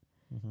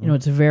 Mm-hmm.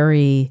 It's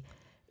very,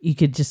 you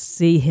could just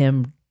see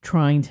him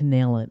trying to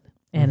nail it.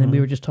 And we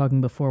were just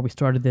talking before we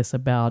started this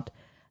about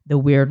the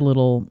weird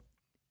little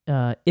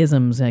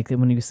isms, like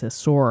when he says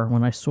soar,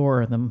 when I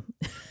soar them,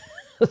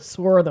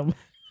 soar them.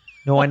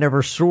 No, I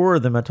never soar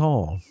them at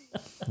all.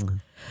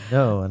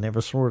 No, I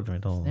never soared them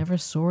at all. Never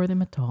soar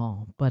them at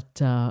all. But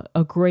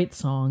a great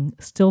song,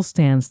 still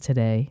stands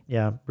today.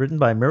 Yeah, written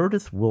by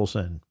Meredith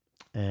Willson.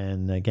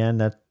 And again,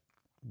 that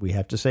we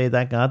have to say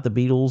that got the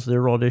Beatles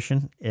their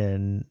audition,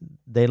 and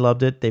they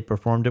loved it. They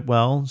performed it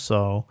well.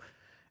 So,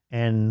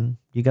 and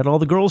you got all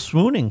the girls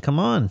swooning. Come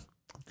on,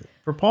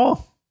 for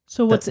Paul.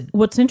 So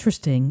what's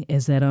interesting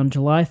is that on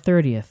July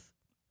 30th,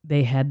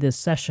 they had this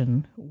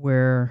session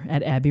where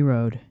at Abbey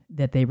Road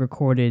that they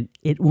recorded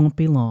 "It Won't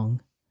Be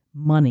Long,"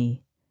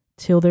 "Money,"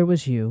 "Till There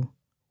Was You,"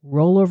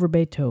 "Roll Over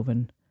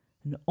Beethoven,"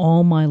 and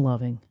 "All My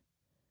Loving."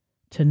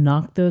 To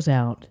knock those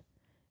out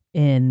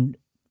in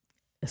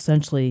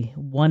essentially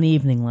one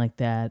evening like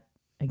that,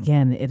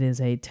 again, it is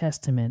a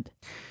testament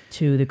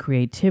to the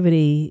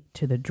creativity,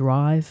 to the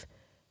drive,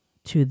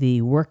 to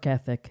the work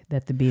ethic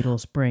that the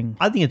Beatles bring.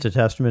 I think it's a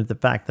testament to the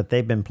fact that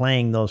they've been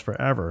playing those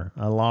forever.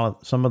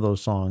 Some of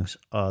those songs,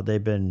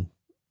 they've been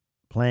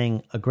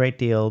playing a great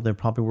deal. They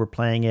probably were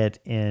playing it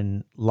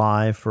in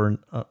live for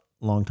a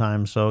long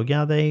time. So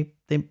yeah, they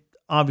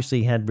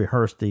obviously had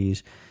rehearsed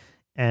these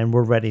and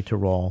were ready to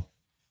roll.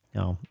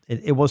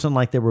 It wasn't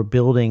like they were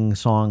building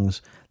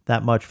songs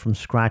that much from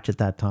scratch at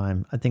that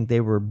time. I think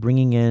they were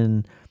bringing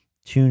in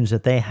tunes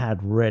that they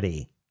had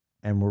ready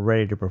and were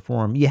ready to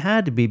perform. You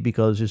had to be,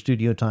 because of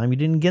studio time, you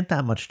didn't get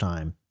that much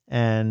time.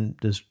 And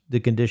the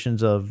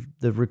conditions of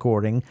the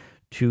recording,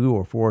 2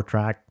 or 4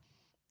 track,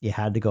 you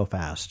had to go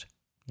fast.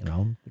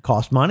 It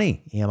cost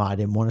money. I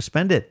didn't want to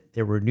spend it.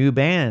 They were a new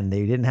band.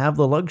 They didn't have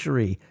the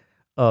luxury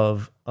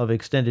of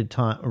extended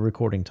time,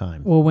 recording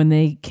time. Well, when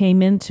they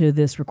came into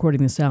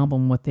recording this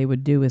album, what they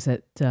would do is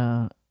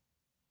that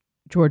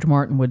George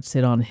Martin would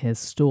sit on his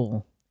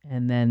stool,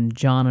 and then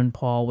John and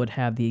Paul would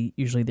have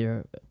usually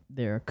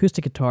their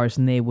acoustic guitars,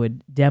 and they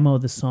would demo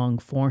the song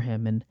for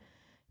him. And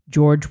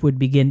George would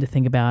begin to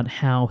think about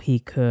how he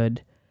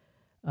could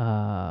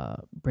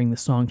bring the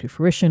song to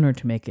fruition, or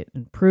to make it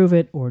improve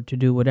it, or to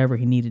do whatever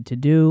he needed to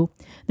do.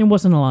 There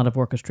wasn't a lot of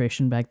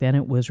orchestration back then.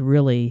 It was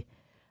really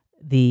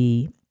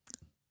the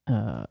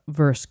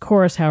verse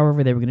chorus,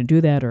 however they were going to do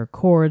that, or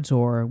chords,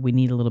 or we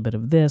need a little bit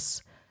of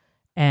this.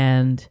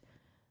 And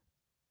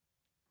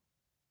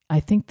I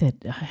think that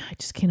I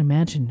just can't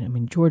imagine. I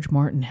mean, George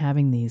Martin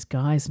having these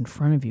guys in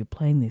front of you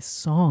playing these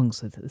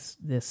songs with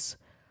this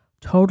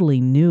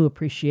totally new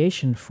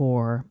appreciation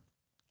for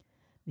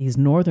these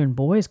northern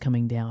boys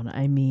coming down.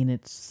 I mean,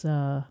 it's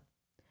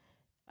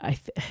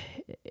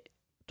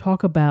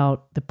talk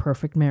about the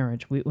perfect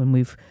marriage.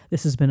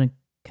 This has been a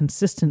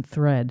consistent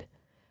thread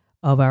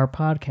of our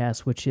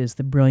podcast, which is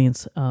the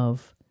brilliance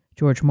of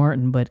George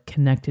Martin, but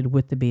connected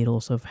with the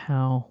Beatles, of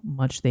how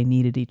much they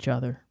needed each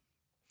other.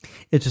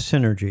 It's a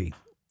synergy,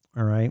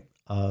 all right,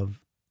 of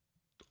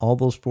all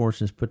those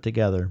forces put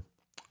together.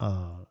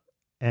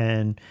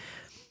 And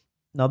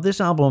now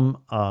this album,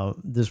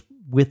 this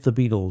With the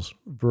Beatles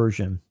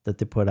version that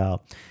they put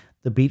out,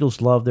 the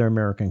Beatles love their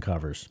American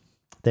covers.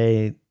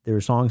 There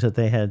were songs that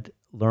they had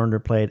learned or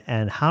played.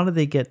 And how did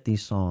they get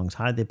these songs?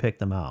 How did they pick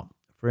them out?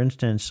 For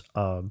instance,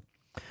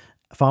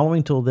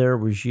 Following Till There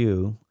Was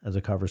You as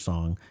a cover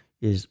song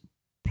is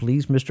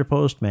Please Mr.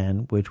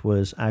 Postman, which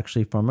was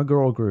actually from a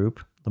girl group,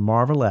 the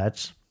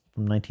Marvelettes,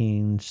 from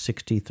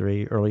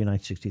 1963, early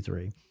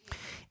 1963.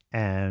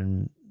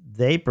 And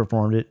they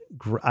performed it.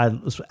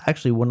 It was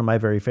actually one of my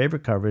very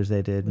favorite covers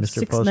they did,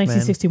 Mr. Postman.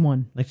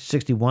 1961.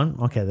 1961?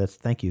 Okay,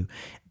 thank you.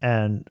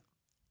 And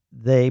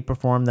they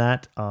performed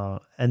that,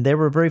 and they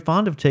were very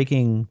fond of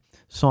taking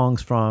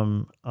songs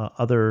from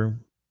other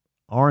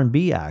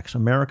R&B acts,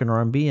 American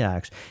R&B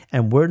acts.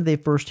 And where did they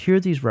first hear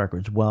these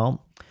records?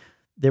 Well,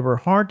 they were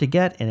hard to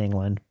get in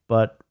England,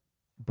 but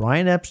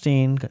Brian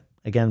Epstein,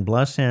 again,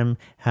 bless him,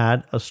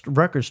 had a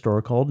record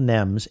store called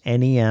NEMS,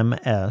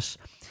 N-E-M-S,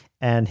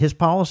 and his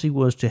policy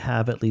was to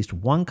have at least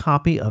one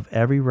copy of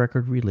every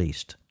record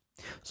released.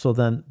 So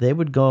then they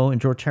would go,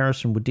 and George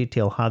Harrison would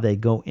detail how they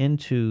go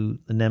into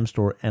the NEMS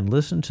store and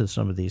listen to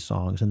some of these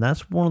songs, and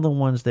that's one of the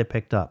ones they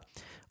picked up,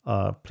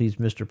 Please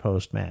Mr.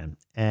 Postman.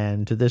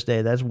 And to this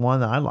day, that's one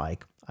that I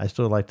like. I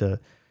still like to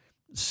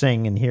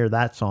sing and hear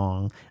that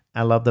song.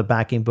 I love the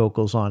backing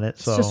vocals on it.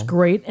 So it's just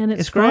great, and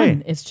it's fun.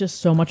 Great. It's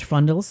just so much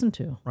fun to listen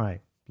to.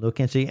 Right. Look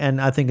and see.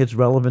 And I think it's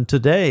relevant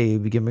today,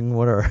 given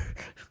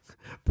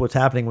what's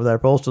happening with our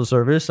postal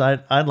service.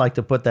 I'd like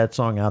to put that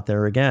song out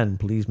there again.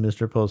 Please,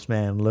 Mr.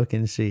 Postman, look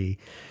and see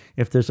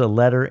if there's a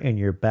letter in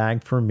your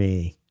bag for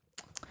me.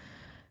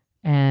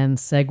 And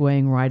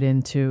segueing right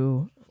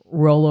into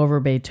Roll Over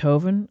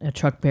Beethoven, a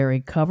Chuck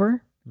Berry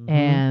cover,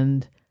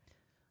 and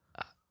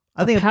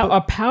I think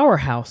a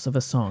powerhouse of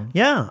a song.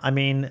 Yeah. I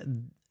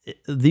mean,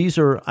 these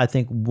are, I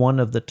think, one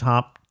of the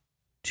top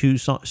two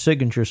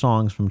signature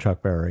songs from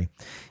Chuck Berry.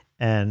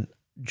 And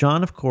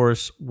John, of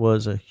course,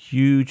 was a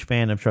huge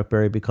fan of Chuck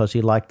Berry because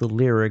he liked the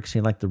lyrics,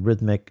 he liked the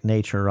rhythmic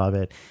nature of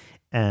it.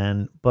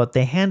 But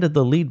they handed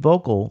the lead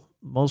vocal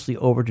mostly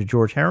over to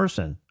George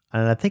Harrison.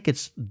 And I think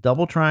it's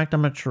double tracked.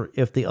 I'm not sure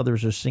if the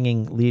others are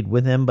singing lead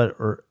with him, but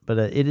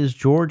it is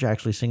George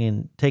actually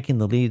singing, taking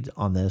the lead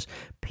on this.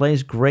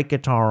 Plays great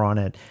guitar on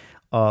it.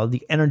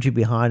 The energy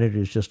behind it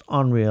is just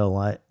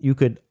unreal. You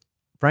could,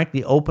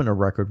 frankly, open a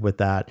record with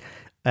that,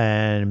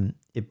 and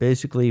it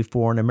basically,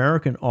 for an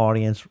American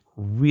audience,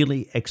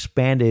 really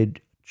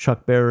expanded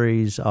Chuck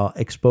Berry's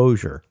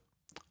exposure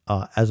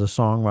as a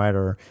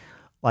songwriter.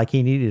 Like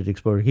he needed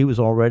exposure. He was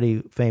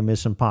already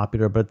famous and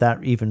popular, but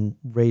that even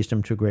raised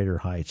him to greater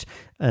heights.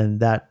 And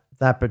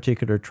that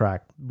particular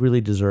track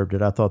really deserved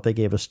it. I thought they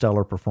gave a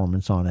stellar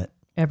performance on it.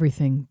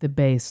 Everything, the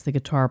bass, the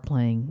guitar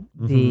playing,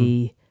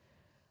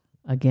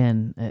 I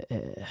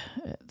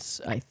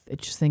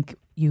just think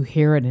you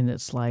hear it and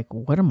it's like,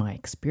 what am I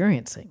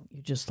experiencing?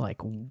 You're just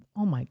like,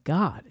 oh my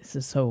God, this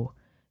is so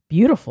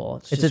beautiful.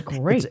 It's just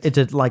great.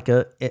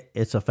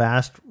 It's a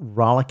fast,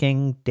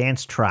 rollicking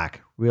dance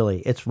track. Really,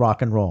 it's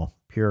rock and roll,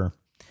 pure,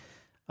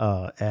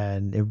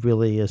 and it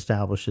really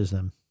establishes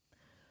them.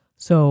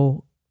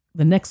 So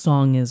the next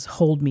song is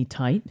 "Hold Me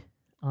Tight"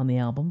 on the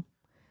album,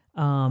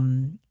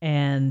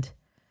 and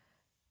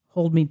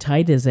 "Hold Me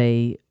Tight" is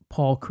a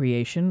Paul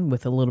creation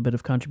with a little bit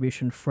of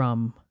contribution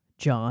from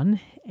John.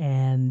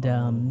 And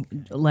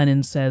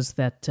Lennon says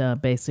that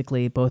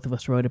basically both of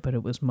us wrote it, but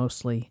it was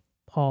mostly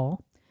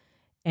Paul.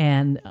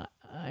 And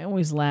I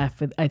always laugh.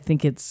 I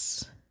think I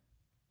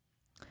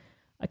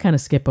kind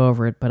of skip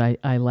over it, but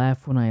I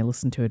laugh when I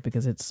listen to it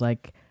because it's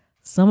like,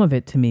 some of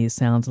it to me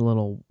sounds a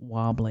little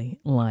wobbly.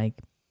 Like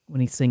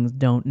when he sings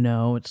 "Don't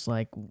Know," it's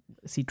like,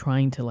 is he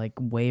trying to like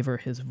waver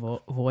his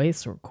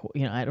voice, or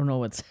I don't know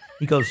what's.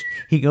 He goes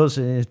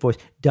in his voice,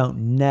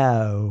 "Don't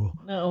know."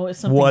 No, it's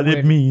something what weird.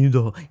 It means.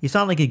 You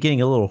sound like you're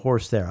getting a little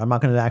hoarse there. I'm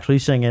not going to actually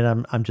sing it.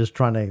 I'm just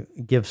trying to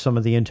give some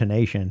of the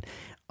intonation.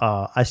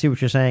 I see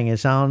what you're saying. It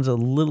sounds a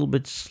little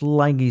bit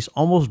slanggy,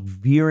 almost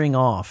veering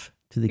off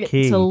to the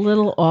key. It's a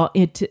little off.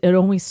 It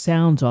always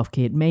sounds off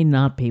key. It may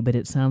not be, but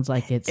it sounds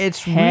like it's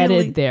headed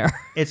really, there.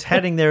 It's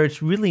heading there.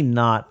 It's really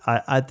not.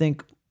 I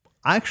think.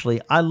 Actually,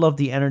 I love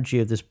the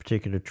energy of this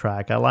particular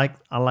track. I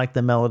like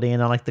the melody,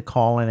 and I like the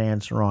call and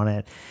answer on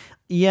it.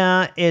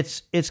 Yeah,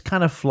 it's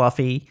kind of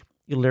fluffy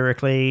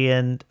lyrically,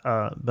 and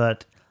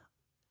but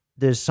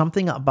there's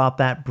something about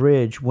that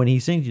bridge when he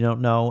sings "You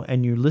Don't Know,"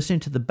 and you're listening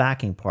to the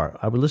backing part.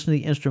 I would listen to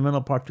the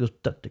instrumental part.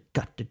 It goes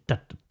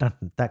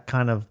that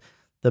kind of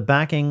the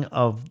backing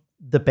of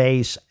the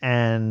bass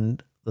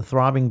and the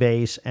throbbing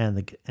bass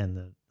and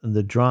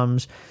the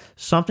drums.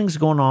 Something's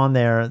going on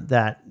there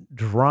that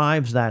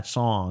drives that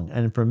song,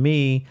 and for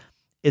me,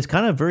 it's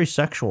kind of very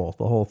sexual.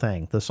 The whole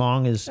thing. The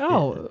song is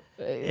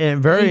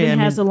very. Even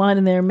has a line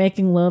in there,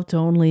 "Making love to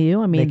only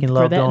you." I mean, Making for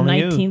love that to in only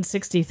you.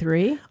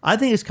 1963, I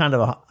think it's kind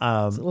of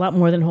it's a lot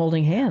more than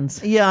holding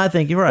hands. yeah, I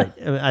think you're right.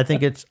 I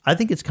think it's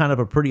kind of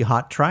a pretty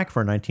hot track for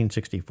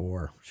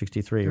 1964,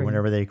 63,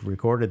 whenever they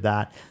recorded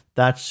that.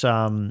 That's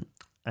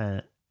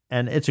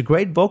and it's a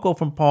great vocal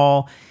from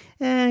Paul,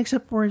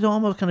 except where he's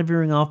almost kind of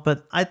veering off.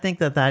 But I think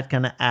that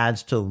kind of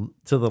adds to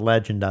the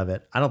legend of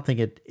it. I don't think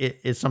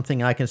it's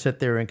something I can sit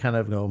there and kind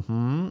of go,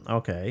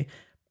 okay.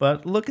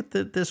 But look at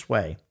it this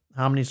way: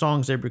 how many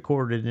songs they've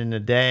recorded in a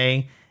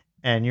day,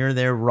 and you're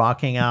there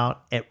rocking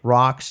out. It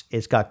rocks.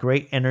 It's got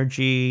great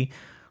energy.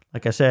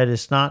 Like I said,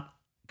 it's not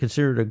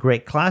considered a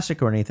great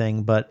classic or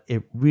anything, but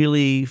it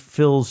really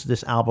fills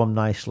this album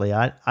nicely.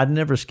 I'd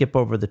never skip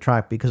over the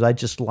track because I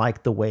just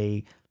like the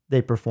way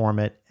they perform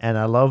it, and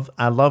I love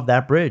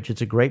that bridge.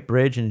 It's a great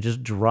bridge, and it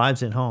just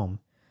drives it home.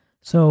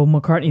 So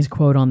McCartney's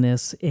quote on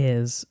this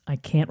is, "I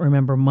can't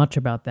remember much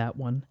about that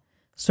one.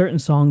 Certain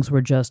songs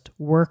were just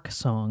work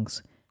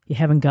songs. You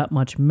haven't got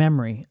much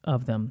memory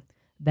of them.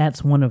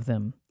 That's one of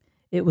them.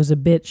 It was a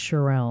bit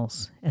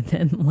Shirelles." And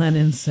then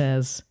Lennon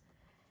says,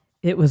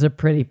 "It was a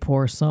pretty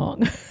poor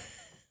song."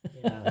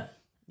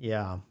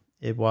 Yeah,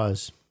 it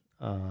was.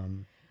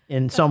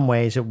 In some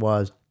ways, it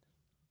was.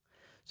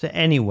 So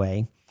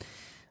anyway.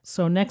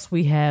 So next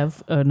we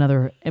have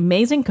another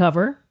amazing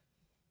cover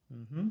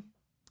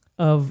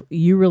of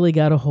 "You Really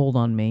Got a Hold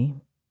on Me."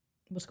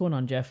 What's going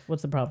on, Jeff?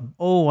 What's the problem?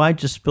 Oh, I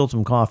just spilled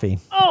some coffee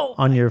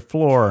on your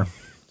floor.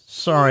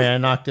 Sorry, I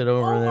knocked it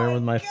over there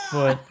with my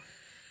foot.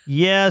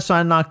 Yes,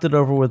 I knocked it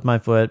over with my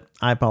foot.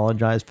 I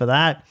apologize for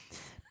that.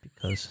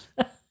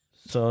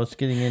 So it's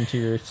getting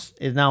into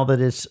now that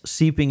it's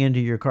seeping into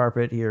your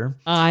carpet here.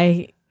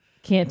 I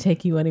can't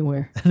take you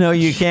anywhere. No,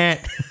 you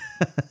can't.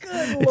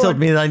 It told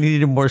me that I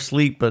needed more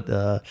sleep, but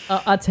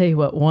I'll tell you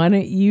what. Why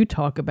don't you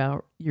talk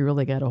about "You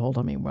Really Got a Hold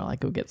on Me" while I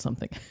go get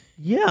something?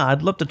 Yeah,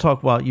 I'd love to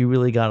talk about "You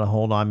Really Got a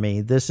Hold on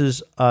Me." This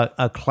is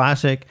a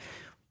classic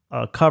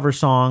cover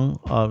song,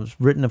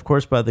 written, of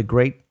course, by the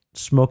great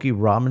Smokey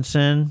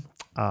Robinson,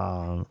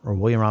 or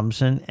William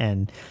Robinson,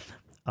 and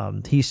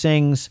he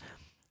sings,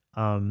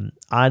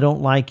 "I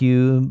don't like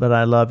you, but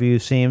I love you.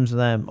 Seems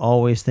that I'm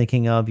always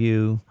thinking of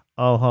you.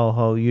 Oh, ho,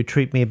 ho, you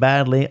treat me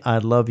badly. I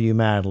love you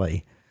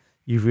madly.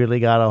 You've really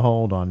got a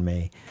hold on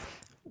me."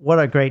 What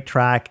a great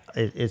track.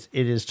 It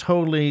is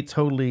totally,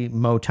 totally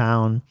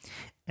Motown,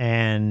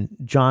 and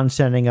John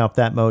setting up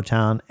that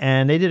Motown,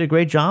 and they did a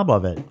great job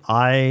of it.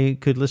 I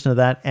could listen to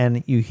that,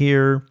 and you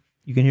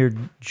can hear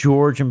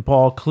George and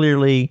Paul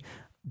clearly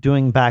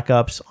doing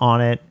backups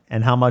on it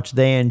and how much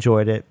they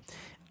enjoyed it,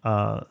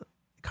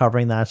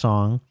 covering that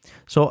song.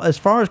 So as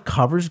far as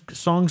covers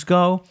songs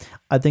go,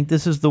 I think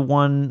this is the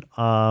one,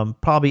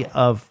 probably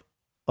of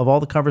all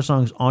the cover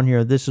songs on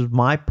here, this is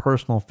my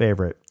personal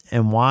favorite.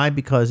 And why?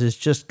 Because it's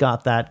just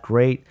got that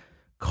great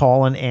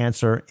call and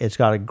answer. It's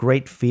got a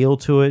great feel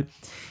to it.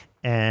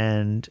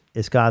 And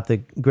it's got the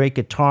great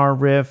guitar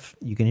riff.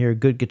 You can hear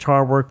good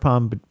guitar work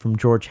from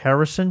George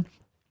Harrison.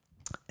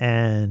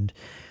 And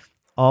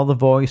all the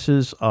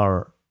voices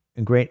are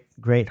in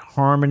great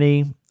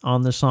harmony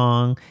on the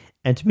song.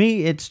 And to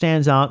me, it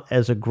stands out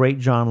as a great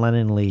John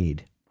Lennon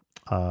lead.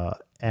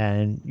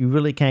 And you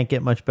really can't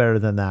get much better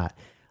than that.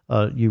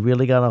 "You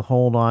Really Got a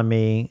Hold on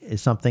Me"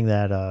 is something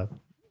that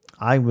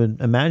I would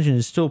imagine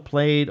is still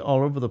played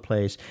all over the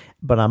place.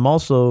 But I'm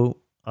also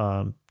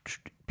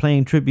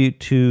playing tribute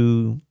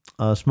to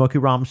Smokey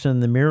Robinson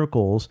and the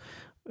Miracles,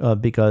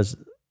 because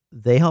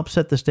they helped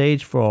set the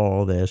stage for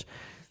all of this.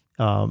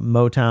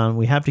 Motown,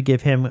 we have to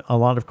give him a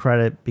lot of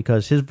credit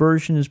because his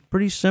version is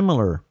pretty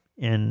similar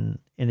in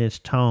its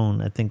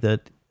tone. I think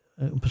that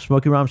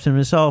Smokey Robinson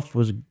himself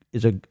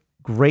is a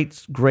great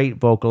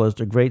vocalist,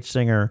 a great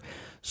singer.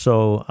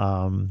 So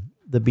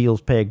the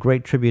Beatles pay a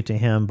great tribute to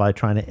him by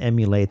trying to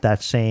emulate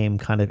that same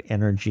kind of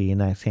energy and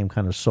that same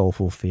kind of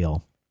soulful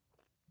feel.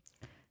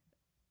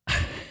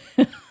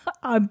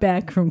 I'm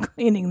back from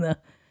cleaning the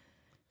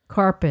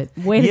carpet.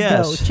 Way to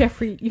go.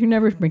 Jeffrey, you're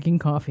never drinking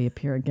coffee up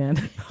here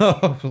again.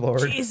 Oh,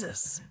 Lord.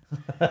 Jesus.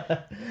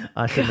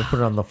 I shouldn't have put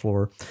it on the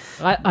floor.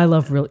 I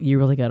love "You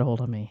Really Got a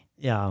Hold on Me."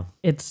 Yeah.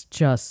 It's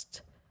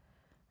just,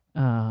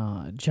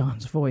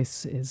 John's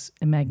voice is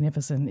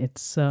magnificent.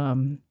 It's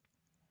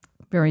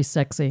very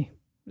sexy.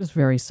 It's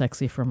very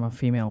sexy from a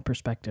female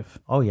perspective.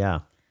 Oh, yeah.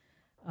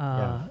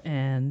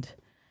 And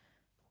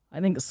I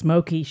think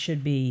Smokey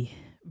should be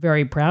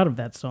very proud of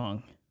that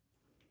song.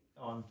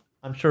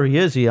 I'm sure he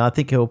is. I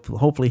think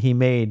hopefully he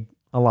made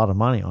a lot of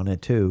money on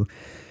it too,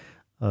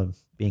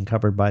 being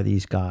covered by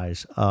these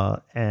guys.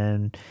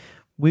 And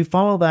we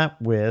follow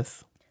that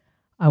with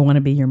 "I Want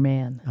to Be Your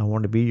Man." "I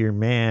Want to Be Your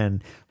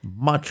Man,"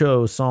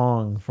 macho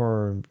song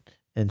for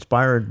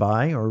inspired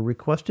by or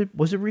requested.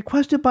 Was it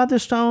requested by the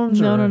Stones?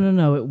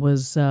 No. It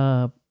was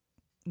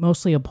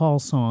mostly a Paul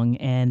song,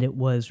 and it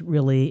was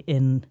really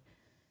in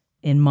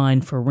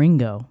mind for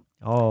Ringo.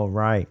 Oh,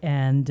 right.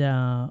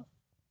 And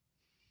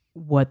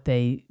what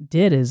they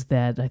did is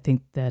that I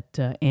think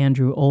that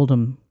Andrew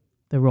Oldham,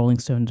 the Rolling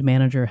Stones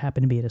manager,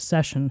 happened to be at a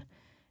session,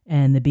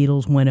 and the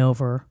Beatles went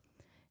over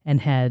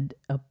and had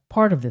a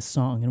part of this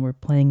song, and were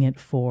playing it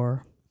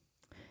for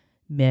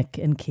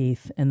Mick and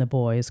Keith and the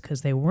boys,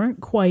 because they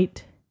weren't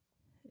quite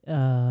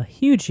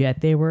huge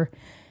yet. They were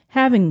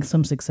having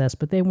some success,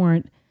 but they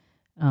weren't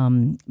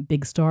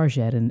big stars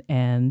yet.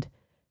 And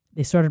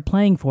they started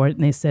playing for it,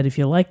 and they said, if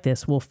you like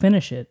this, we'll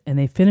finish it. And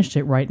they finished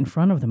it right in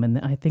front of them. And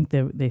I think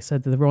they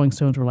said that the Rolling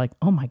Stones were like,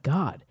 oh my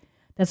God,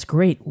 that's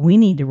great. We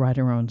need to write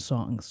our own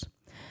songs.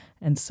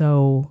 And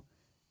so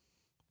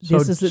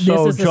this is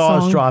jaws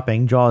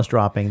dropping.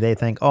 They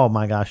think, oh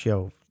my gosh,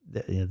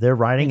 they're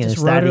writing, and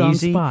it's that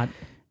easy. Spot.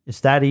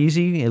 It's that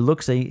easy.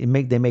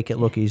 They make it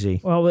look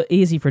easy. Well,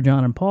 easy for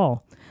John and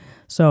Paul.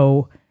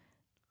 So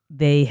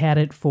they had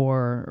it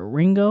for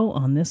Ringo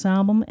on this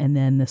album, and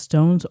then the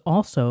Stones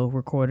also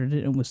recorded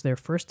it. It was their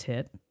first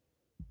hit.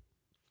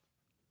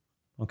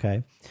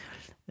 Okay.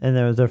 And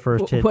that was their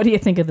first hit. What do you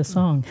think of the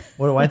song?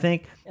 What do I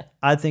think?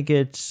 I think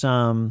it's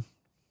a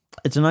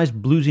nice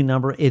bluesy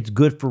number. It's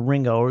good for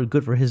Ringo, or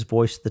good for his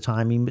voice at the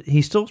time.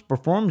 He still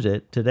performs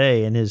it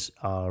today in his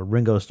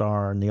Ringo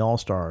Starr and the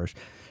All-Stars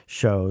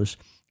shows,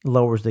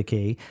 lowers the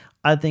key.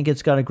 I think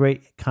it's got a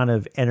great kind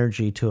of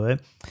energy to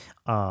it.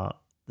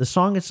 The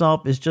song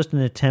itself is just an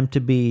attempt to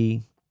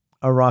be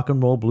a rock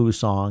and roll blues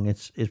song.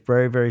 It's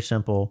very, very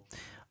simple.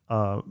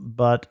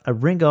 But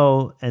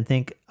Ringo, I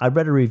think I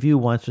read a review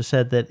once that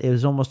said that it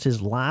was almost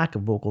his lack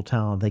of vocal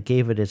talent that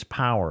gave it its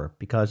power,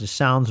 because it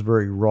sounds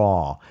very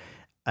raw.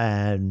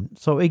 And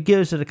so it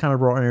gives it a kind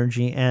of raw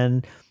energy.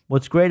 And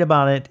what's great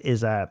about it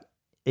is that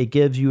it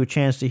gives you a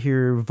chance to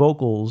hear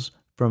vocals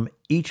from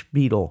each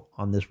Beatle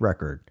on this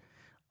record.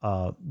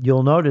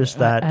 You'll notice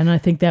that, and I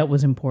think that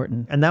was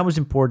important. And that was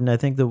important. I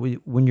think that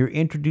when you're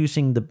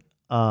introducing the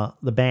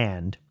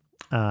band,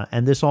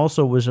 and this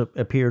also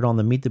appeared on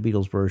the Meet the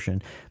Beatles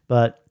version,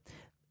 but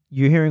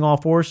you're hearing all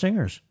four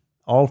singers.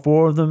 All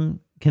four of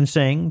them can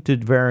sing to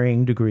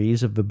varying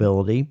degrees of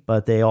ability,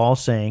 but they all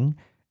sing.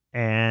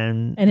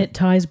 And it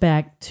ties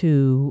back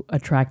to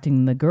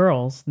attracting the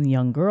girls, the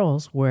young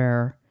girls,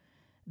 where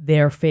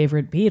their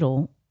favorite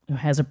Beatle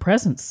has a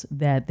presence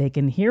that they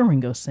can hear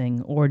Ringo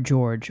sing, or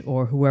George,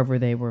 or whoever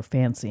they were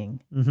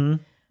fancying. Mm-hmm.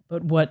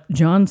 But what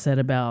John said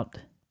about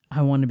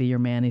I Want to Be Your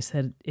Man, he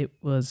said it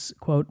was,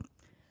 quote,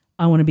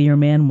 I Want to Be Your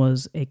Man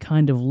was a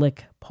kind of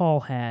lick Paul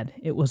had.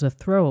 It was a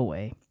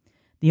throwaway.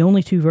 The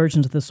only two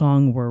versions of the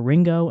song were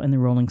Ringo and the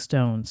Rolling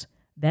Stones.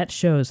 That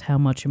shows how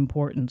much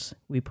importance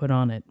we put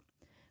on it.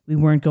 We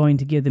weren't going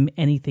to give them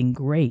anything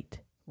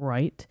great,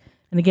 right?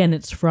 And again,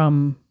 it's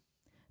from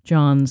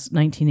John's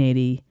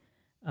 1980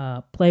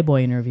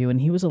 Playboy interview, and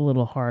he was a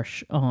little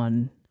harsh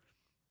on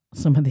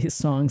some of these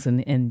songs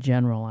in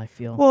general, I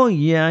feel. Well,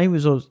 yeah, he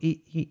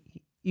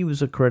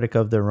was a critic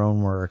of their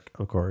own work,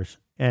 of course,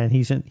 and he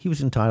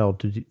was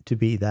entitled to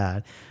be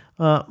that.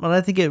 But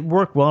I think it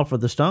worked well for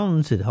the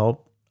Stones. It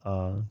helped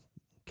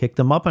kick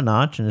them up a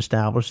notch and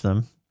establish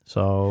them.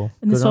 So,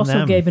 and this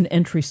also gave an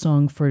entry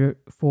song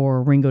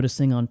for Ringo to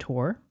sing on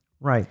tour.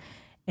 Right.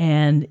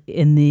 And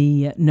in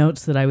the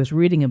notes that I was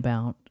reading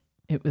about,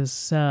 it was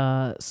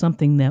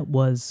something that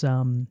was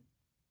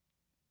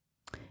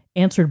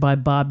answered by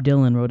Bob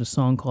Dylan. Wrote a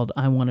song called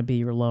I Want to Be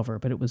Your Lover,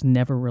 but it was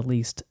never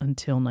released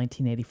until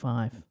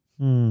 1985.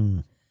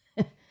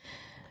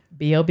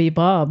 B.O.B.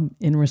 Bob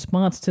in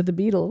response to the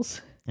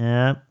Beatles.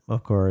 Yeah,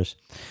 of course.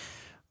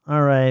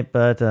 All right,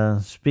 but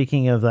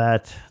speaking of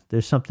that,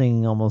 there's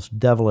something almost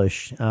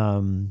devilish.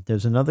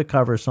 There's another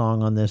cover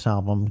song on this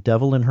album,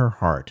 Devil in Her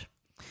Heart.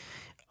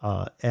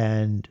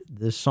 And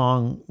this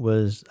song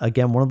was,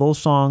 again, one of those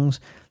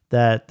songs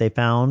that they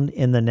found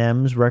in the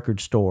NEMS record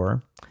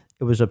store.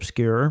 It was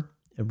obscure,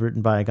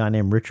 written by a guy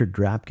named Richard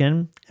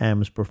Drapkin, and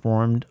was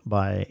performed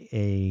by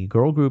a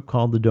girl group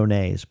called the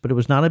Donays. But it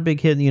was not a big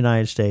hit in the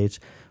United States,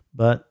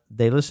 but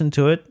they listened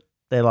to it,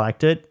 they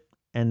liked it,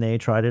 and they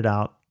tried it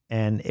out.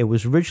 And it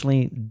was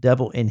originally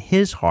Devil in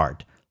His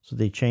Heart, so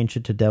they changed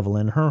it to Devil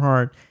in Her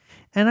Heart.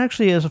 And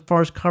actually, as far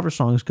as cover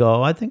songs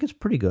go, I think it's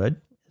pretty good.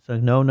 It's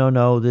like,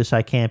 no, this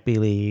I Can't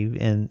Believe.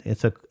 And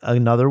it's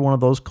another one of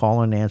those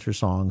call and answer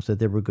songs that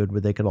they were good where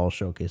they could all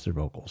showcase their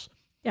vocals.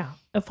 Yeah,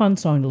 a fun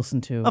song to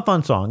listen to. A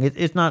fun song.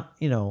 It's not,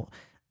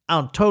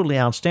 totally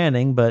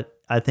outstanding, but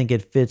I think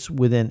it fits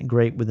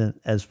great within,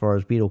 as far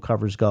as Beatle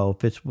covers go,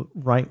 fits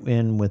right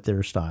in with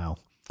their style.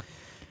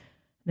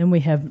 Then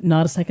we have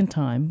Not a Second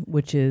Time,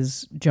 which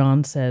is,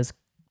 John says,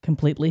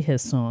 completely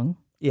his song.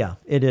 Yeah,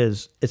 it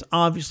is. It's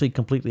obviously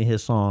completely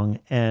his song.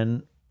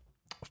 And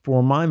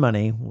for my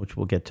money, which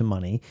we'll get to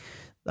money,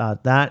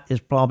 that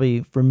is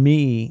probably, for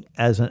me,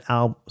 as an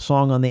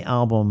song on the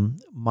album,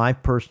 my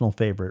personal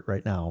favorite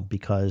right now,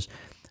 because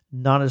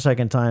Not a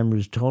Second Time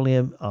is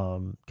totally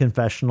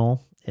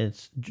confessional.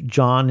 It's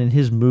John and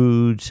his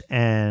moods,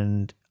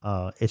 and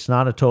It's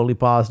not a totally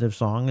positive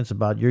song. It's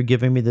about you're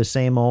giving me the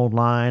same old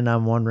line.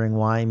 I'm wondering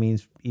why. He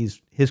means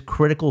he's his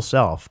critical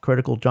self,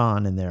 critical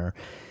John in there,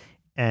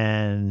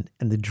 and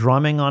the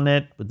drumming on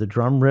it with the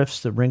drum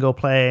riffs that Ringo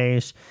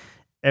plays,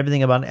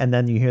 everything about it. And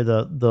then you hear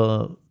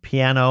the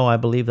piano. I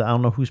believe that I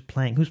don't know who's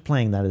playing. Who's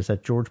playing that? Is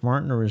that George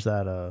Martin or is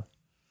that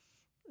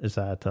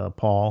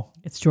Paul?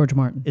 It's George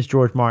Martin. It's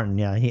George Martin.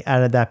 Yeah, he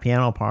added that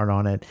piano part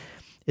on it.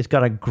 It's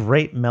got a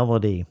great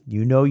melody.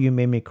 You know, you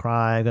made me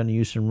cry. I'm going to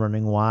use some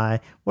running.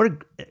 Why?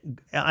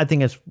 I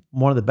think it's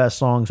one of the best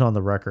songs on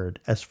the record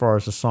as far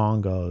as the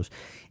song goes.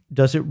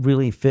 Does it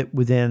really fit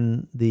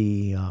within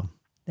the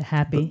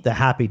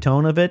happy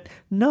tone of it?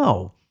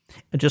 No.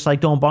 Just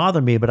like Don't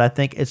Bother Me, but I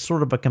think it's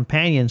sort of a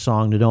companion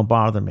song to Don't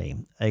Bother Me,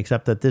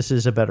 except that this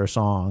is a better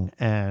song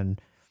and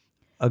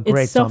a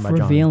great song by John. It's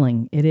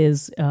self-revealing. It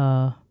is.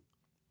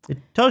 It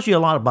tells you a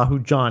lot about who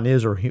John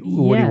is or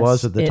what he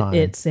was at the time.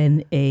 It's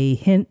a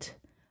hint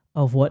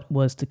of what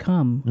was to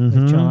come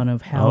with John,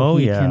 of how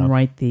he can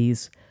write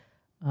these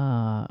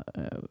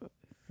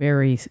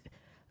very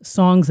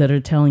songs that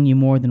are telling you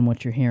more than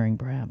what you're hearing,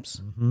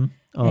 perhaps. Mm-hmm.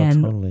 Oh,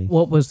 and totally.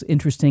 What was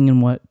interesting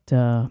in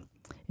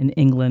in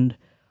England,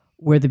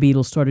 where the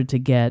Beatles started to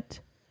get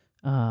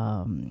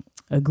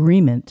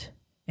agreement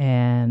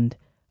and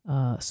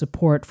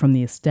support from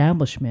the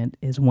establishment,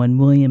 is when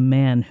William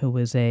Mann, who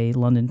was a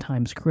London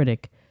Times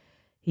critic,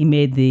 he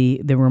made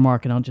the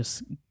remark, and I'll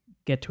just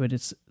get to it.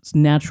 It's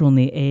natural in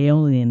the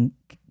Aeolian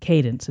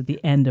cadence at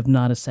the end of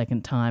Not a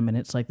Second Time, and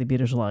it's like the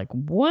Beatles are like,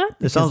 what?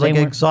 It sounds like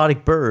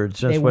exotic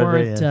birds. They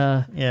weren't.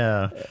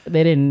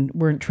 They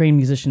weren't trained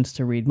musicians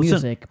to read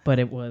music, but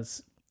it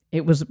was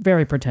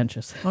very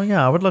pretentious. Oh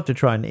yeah, I would love to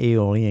try an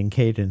Aeolian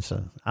cadence.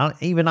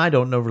 Even I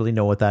don't really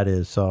know what that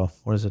is. So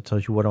what does it tell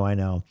you? What do I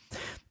know?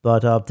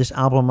 But this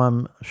album,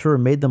 I'm sure,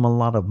 made them a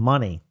lot of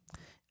money.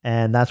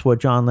 And that's what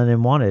John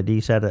Lennon wanted.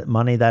 He said,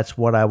 money, that's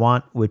what I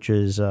want, which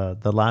is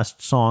the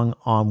last song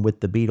on With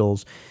the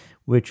Beatles,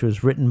 which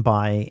was written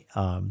by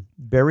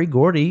Berry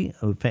Gordy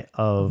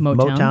of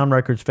Motown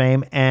Records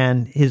fame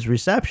and his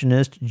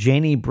receptionist,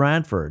 Janie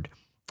Bradford.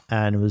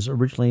 And it was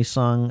originally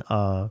sung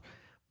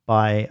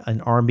by an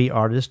R&B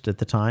artist at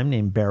the time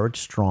named Barrett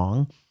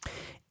Strong.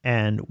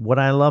 And what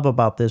I love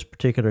about this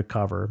particular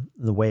cover,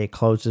 the way it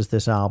closes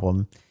this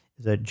album,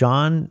 is that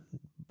John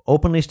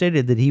openly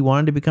stated that he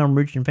wanted to become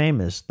rich and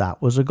famous.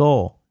 That was a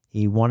goal.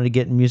 He wanted to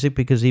get in music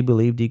because he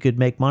believed he could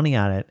make money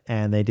at it,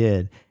 and they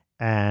did.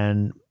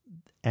 But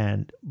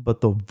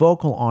the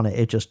vocal on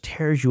it just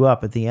tears you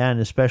up at the end,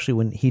 especially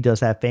when he does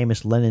that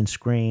famous Lennon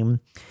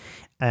scream.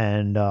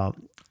 And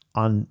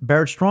on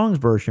Barrett Strong's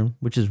version,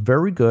 which is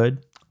very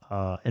good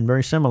and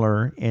very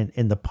similar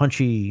in the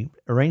punchy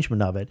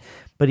arrangement of it,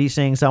 but he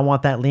sings, I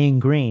want that lean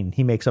green.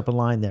 He makes up a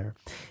line there.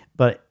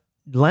 But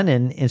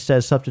Lennon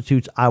instead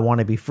substitutes, I want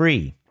to be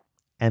free.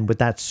 And with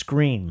that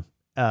scream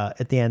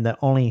at the end that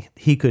only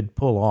he could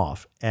pull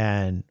off.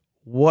 And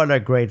what a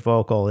great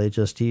vocal. It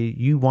just,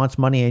 he wants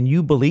money and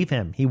you believe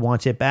him. He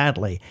wants it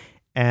badly.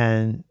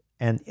 And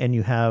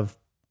you have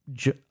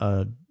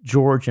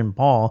George and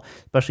Paul,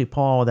 especially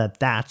Paul,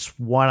 that's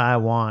what I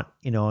want,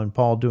 and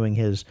Paul doing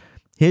his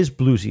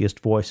bluesiest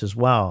voice as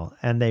well.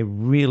 And they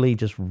really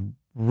just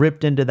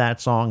ripped into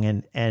that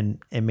song and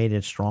made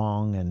it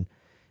strong. And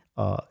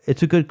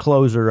it's a good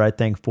closer, I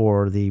think,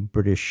 for the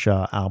British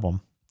album.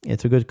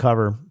 It's a good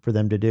cover for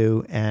them to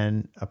do,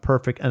 and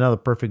another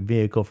perfect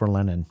vehicle for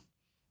Lennon.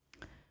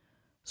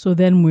 So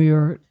then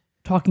we're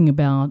talking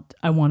about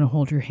I Want to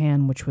Hold Your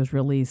Hand, which was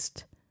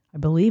released, I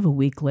believe, a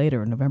week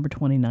later, November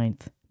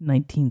 29th,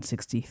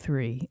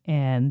 1963.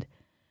 And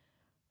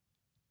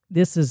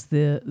this is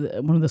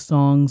one of the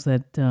songs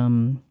that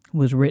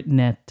was written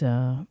at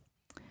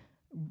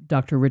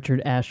Dr.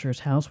 Richard Asher's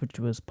house, which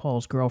was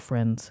Paul's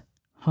girlfriend's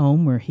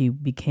home, where he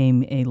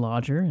became a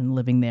lodger and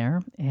living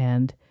there.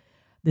 And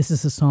this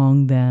is a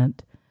song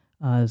that,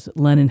 as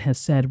Lennon has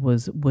said,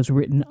 was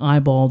written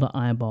eyeball to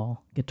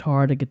eyeball,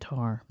 guitar to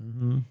guitar,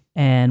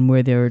 and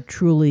where they're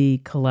truly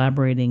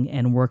collaborating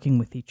and working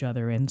with each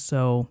other. And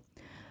so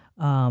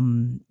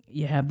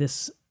you have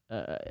this,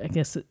 I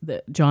guess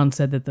John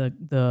said that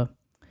the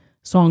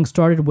song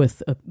started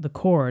with the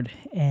chord,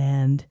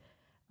 and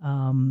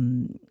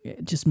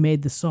it just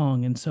made the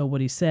song. And so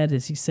what he said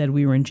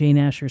we were in Jane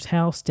Asher's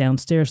house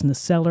downstairs in the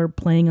cellar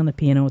playing on the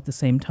piano at the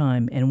same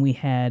time, and we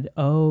had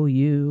Oh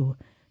You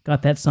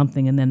Got That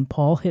Something, and then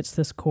Paul hits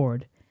this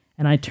chord,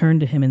 and I turned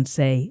to him and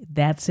say,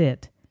 that's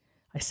it.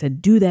 I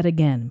said, do that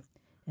again.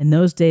 In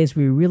those days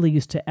we really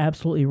used to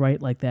absolutely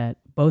write like that,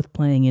 both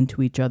playing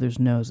into each other's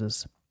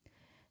noses.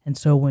 And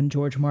so when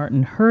George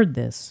Martin heard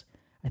this,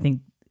 I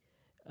think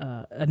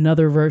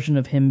another version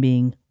of him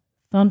being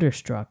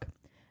thunderstruck.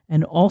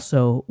 And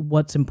also,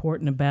 what's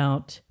important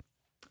about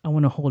I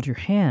Want to Hold Your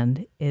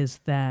Hand is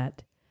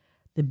that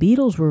the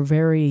Beatles were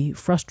very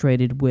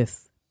frustrated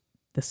with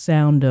the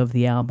sound of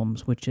the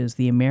albums, which is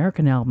the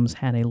American albums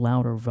had a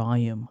louder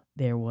volume.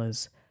 There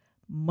was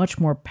much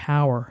more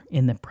power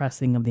in the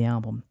pressing of the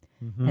album.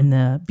 Mm-hmm. And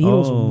the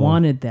Beatles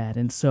wanted that.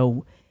 And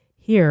so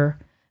here,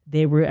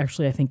 they were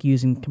actually, I think,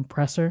 using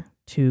compressor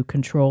to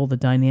control the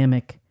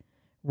dynamic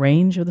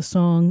range of the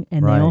song,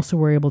 and Right. they also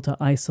were able to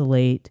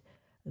isolate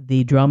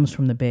the drums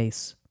from the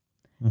bass.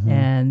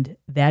 And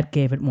that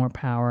gave it more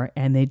power,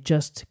 and they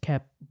just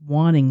kept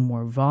wanting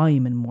more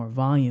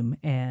volume,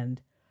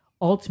 and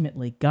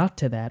ultimately got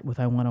to that with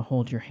I Want to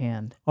Hold Your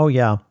Hand. Oh,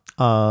 yeah.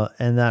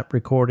 And that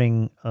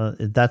recording,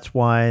 that's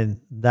why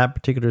that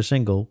particular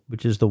single,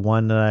 which is the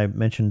one that I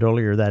mentioned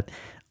earlier, that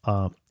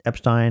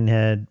Epstein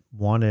had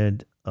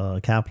wanted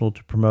Capitol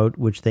to promote,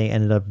 which they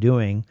ended up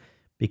doing,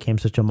 became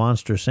such a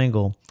monster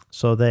single.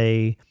 So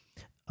they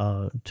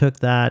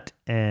took that,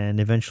 and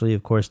eventually,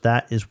 of course,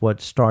 that is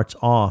what starts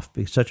off.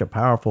 It's such a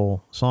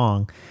powerful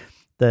song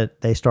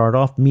that they start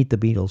off Meet the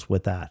Beatles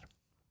with that.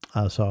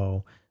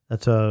 So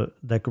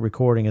that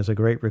recording is a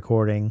great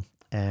recording,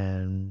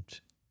 and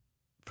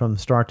from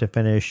start to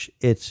finish,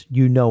 it's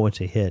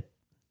a hit.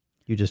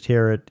 You just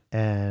hear it,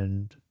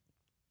 and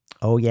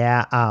oh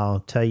yeah, I'll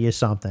tell you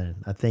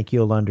something. I think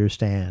you'll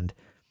understand.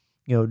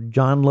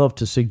 John loved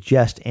to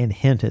suggest and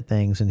hint at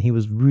things, and he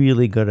was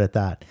really good at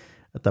that.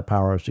 At the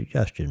power of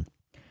suggestion.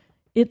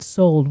 It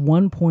sold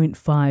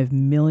 1.5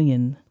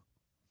 million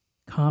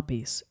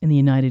copies in the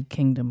United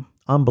Kingdom.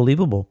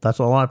 Unbelievable. That's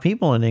a lot of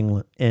people in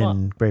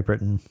England, Great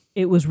Britain.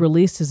 It was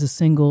released as a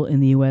single in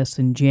the U.S.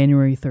 in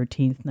January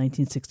 13th,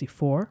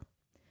 1964.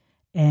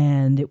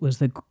 And it was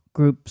the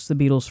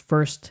Beatles'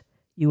 first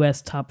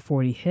U.S. top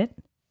 40 hit.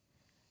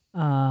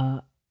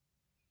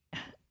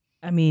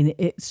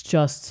 It's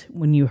just,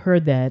 when you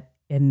heard that,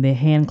 and the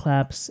hand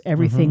claps,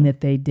 everything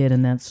that they did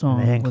in that song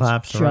the hand was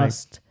claps, just...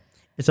 Right.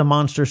 It's a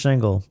monster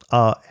single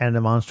and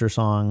a monster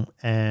song.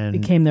 And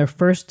became their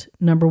first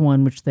number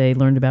one, which they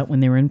learned about when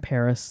they were in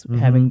Paris,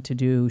 having to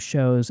do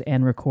shows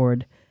and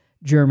record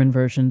German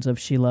versions of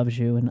She Loves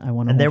You and I Want to Hold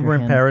Your Hand. And they were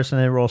in Paris,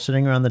 and they were all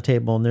sitting around the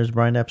table, and there's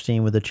Brian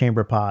Epstein with a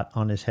chamber pot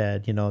on his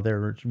head. They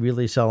were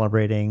really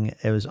celebrating.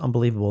 It was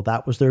unbelievable.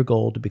 That was their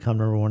goal, to become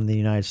number one in the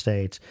United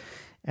States.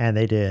 And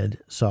they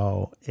did.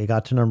 So it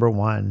got to number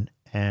one,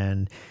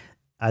 and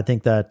I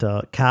think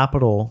that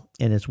Capitol,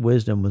 in its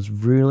wisdom, was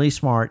really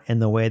smart in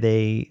the way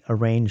they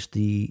arranged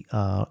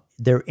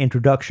their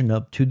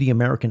introduction to the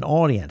American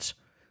audience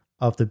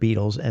of the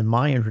Beatles. And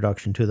my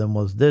introduction to them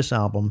was this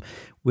album,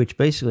 which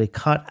basically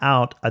cut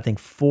out, I think,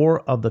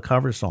 4 of the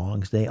cover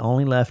songs. They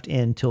only left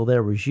in Till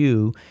There Was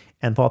You,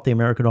 and thought the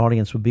American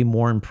audience would be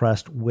more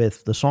impressed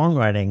with the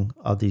songwriting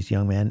of these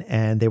young men,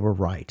 and they were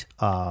right.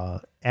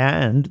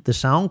 And the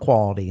sound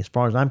quality, as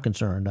far as I'm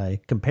concerned, I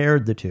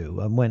compared the two.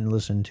 I went and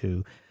listened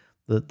to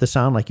the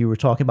sound, like you were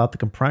talking about, the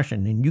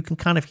compression, and you can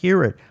kind of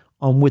hear it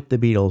on With the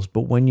Beatles.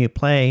 But when you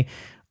play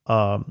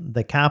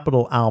the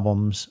Capitol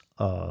album's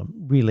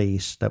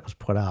release that was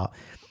put out,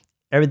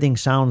 everything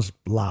sounds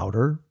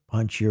louder,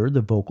 punchier. The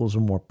vocals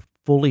are more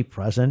fully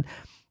present,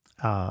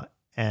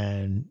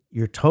 and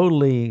you're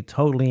totally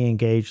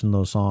engaged in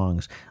those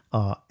songs.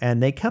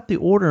 And they kept the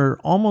order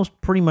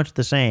almost pretty much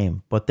the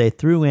same, but they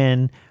threw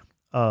in...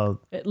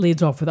 it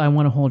leads off with I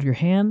Want to Hold Your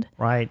Hand.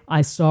 Right.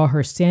 I Saw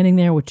Her Standing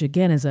There, which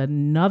again is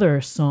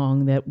another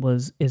song that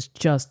is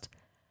just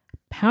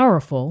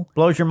powerful.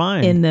 Blows your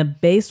mind. In the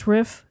bass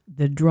riff,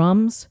 the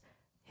drums,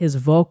 his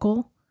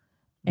vocal,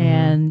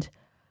 and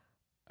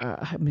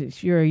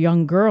if you're a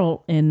young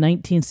girl in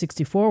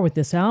 1964 with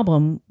this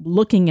album,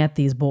 looking at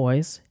these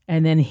boys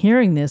and then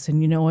hearing this,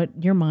 and you know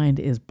what? Your mind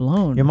is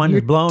blown. Your mind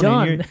is blown.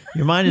 Done.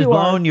 Your mind is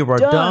blown. You are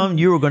dumb.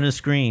 You were going to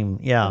scream.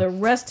 Yeah. The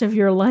rest of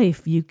your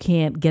life, you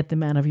can't get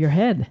them out of your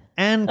head.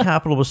 And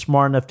Capitol was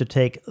smart enough to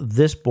take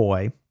This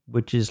Boy,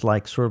 which is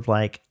like sort of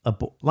like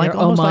Their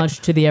homage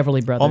to the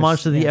Everly Brothers.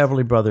 Homage to the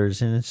Everly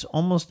Brothers, and it's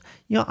almost,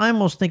 I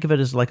almost think of it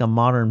as like the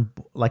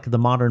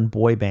modern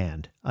boy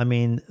band. I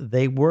mean,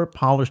 they were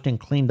polished and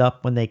cleaned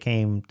up when they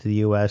came to the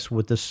U.S.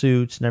 with the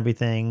suits and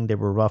everything. They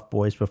were rough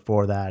boys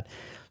before that.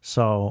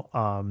 So,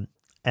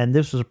 and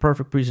this was a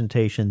perfect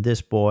presentation,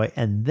 This Boy,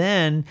 and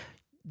then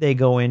they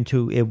go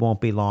into It Won't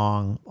Be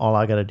Long, All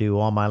I Gotta Do,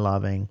 All My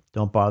Loving,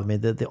 Don't Bother Me.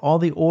 All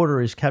the order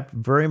is kept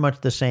very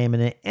much the same,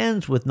 and it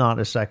ends with Not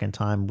a Second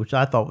Time, which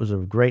I thought was a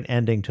great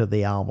ending to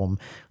the album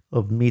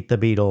of Meet the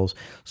Beatles.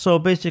 So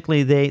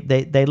basically,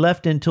 they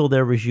left Until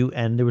There Was You,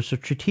 and there was a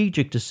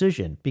strategic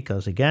decision,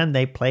 because again,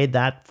 they played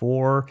that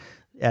for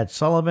Ed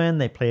Sullivan,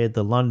 they played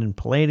the London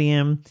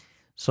Palladium,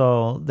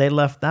 so they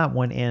left that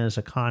one in as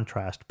a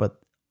contrast, but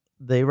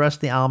the rest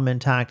of the album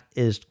intact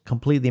is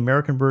completely the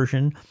American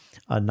version.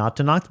 Not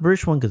to knock the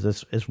British one,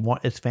 because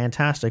it's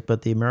fantastic,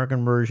 but the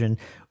American version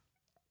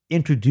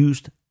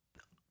introduced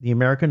the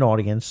American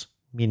audience,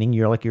 meaning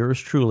you're like yours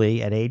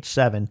truly at age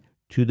 7,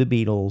 to the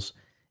Beatles,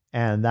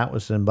 and that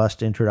was a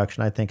bust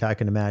introduction. I think I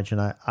can imagine.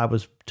 I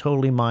was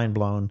totally mind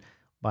blown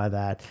by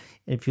that.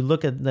 If you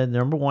look at the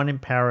number 1 in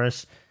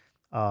Paris,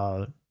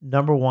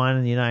 number 1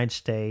 in the United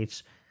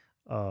States,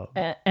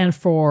 and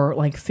for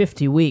like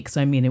 50 weeks,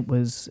 I mean,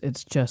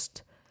 it's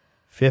just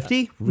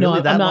 50? Really, no,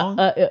 that I'm not,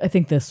 long? I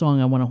think the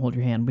song "I Want to Hold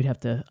Your Hand."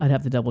 I'd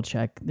have to double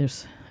check.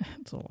 It's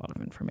a lot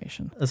of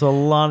information. It's a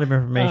lot of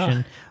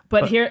information.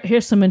 But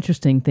here's some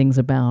interesting things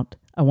about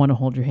 "I Want to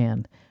Hold Your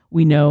Hand."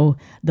 We know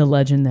the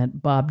legend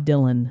that Bob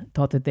Dylan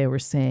thought that they were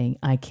saying,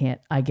 I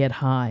get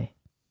high,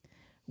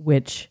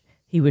 which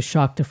he was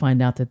shocked to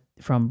find out that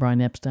from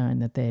Brian Epstein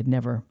that they had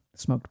never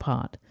smoked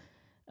pot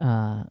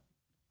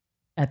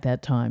at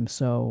that time.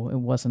 So it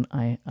wasn't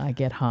I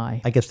get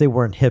high. I guess they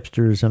weren't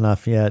hipsters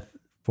enough yet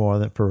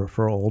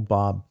for old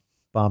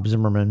Bob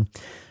Zimmerman.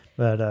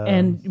 But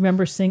and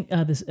remember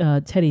this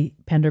Teddy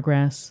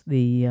Pendergrass,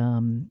 the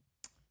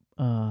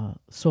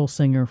soul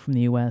singer from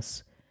the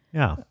U.S.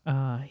 Yeah.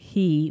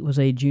 He was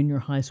a junior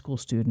high school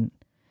student,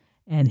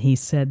 and he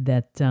said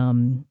that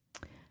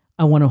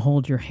I Want to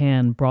Hold Your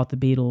Hand brought the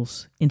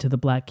Beatles into the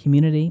black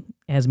community.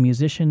 As a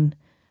musician,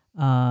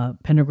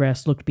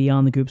 Pendergrass looked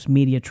beyond the group's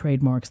media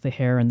trademarks, the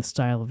hair and the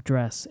style of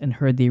dress, and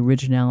heard the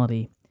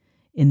originality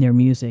in their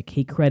music.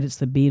 He credits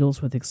the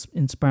Beatles with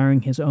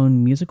inspiring his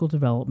own musical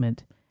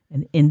development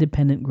and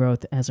independent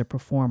growth as a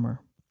performer.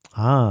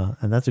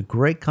 And that's a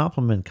great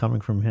compliment coming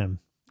from him.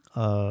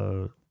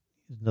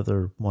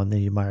 Another one that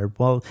he admired.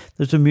 Well,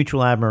 there's a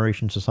mutual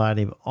admiration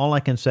society. All I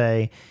can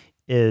say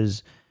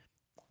is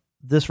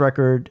this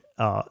record,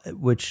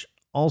 which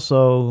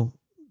also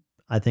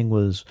I think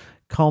was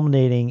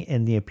culminating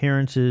in the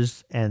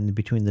appearances and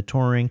between the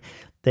touring.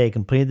 They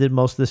completed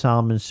most of this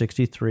album in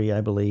 1963,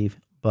 I believe,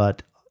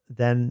 but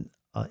then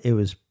it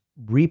was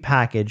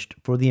repackaged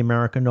for the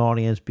American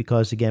audience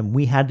because, again,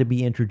 we had to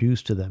be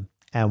introduced to them.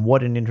 And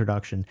what an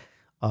introduction.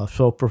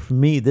 So for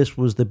me, this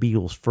was the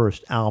Beatles'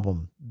 first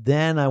album.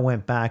 Then I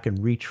went back and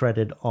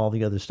retreaded all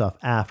the other stuff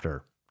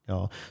after.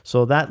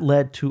 So that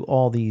led to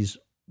all the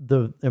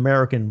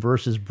American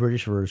versus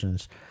British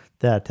versions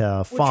that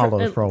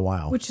followed for a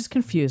while. Which is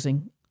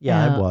confusing.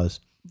 Yeah, it was.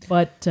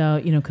 But,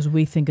 because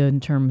we think in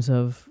terms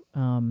of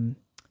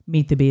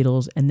Meet the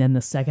Beatles and then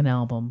the second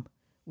album,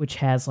 which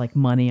has like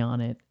Money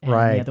on it and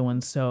right. the other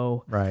one.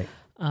 So, right.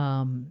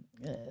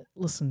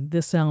 Listen,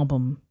 this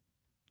album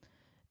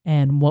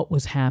and what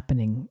was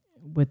happening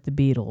with the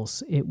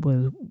Beatles,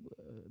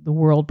 the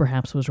world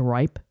perhaps was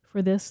ripe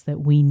for this, that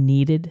we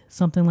needed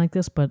something like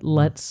this, but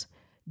let's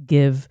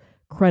give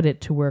credit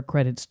to where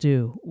credit's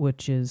due,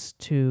 which is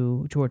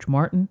to George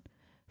Martin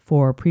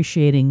for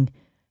appreciating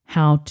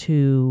how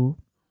to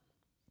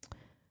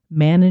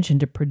manage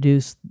and to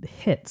produce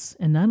hits.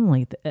 And not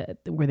only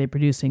were they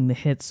producing the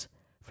hits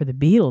for the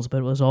Beatles, but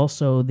it was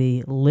also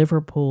the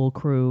Liverpool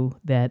crew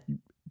that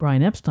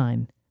Brian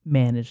Epstein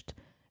managed.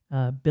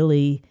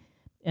 Billy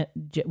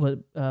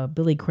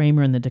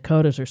Kramer and the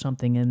Dakotas or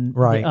something, and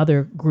right. the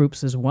other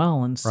groups as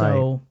well. And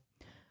so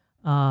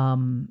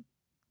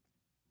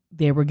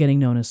they were getting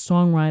known as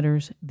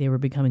songwriters. They were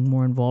becoming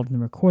more involved in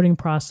the recording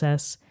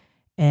process.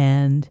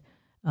 And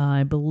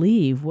I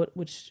believe, what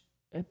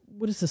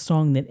is the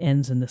song that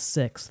ends in the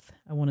sixth?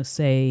 I want to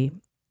say,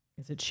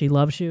 is it She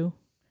Loves You?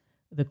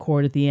 The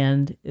chord at the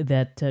end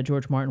that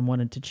George Martin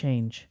wanted to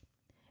change.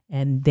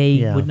 And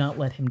they would not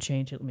let him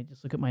change it. Let me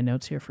just look at my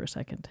notes here for a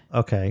second.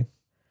 Okay.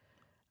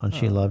 On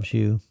She Loves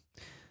You.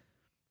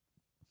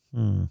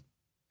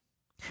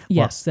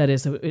 Yes, that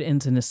is. It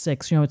ends in a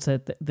six. It's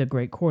the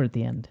great chord at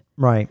the end.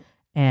 Right.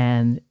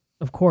 And,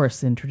 of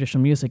course, in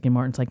traditional music, and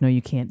Martin's like, no,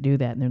 you can't do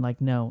that. And they're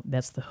like, no,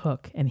 that's the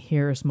hook. And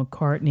here's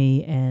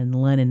McCartney and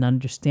Lennon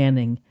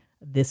understanding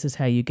this is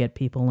how you get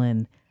people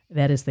in.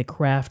 That is the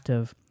craft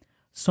of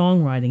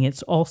songwriting.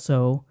 It's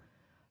also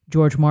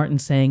George Martin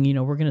saying,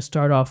 we're going to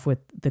start off with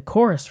the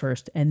chorus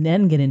first and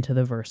then get into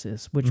the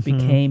verses, which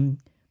became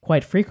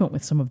quite frequent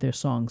with some of their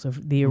songs,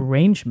 of the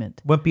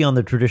arrangement. Went beyond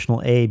the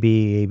traditional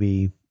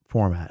A-B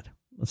format.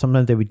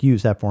 Sometimes they would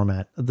use that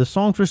format. The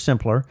songs were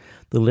simpler.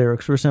 The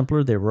lyrics were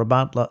simpler. They're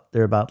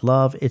about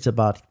love. It's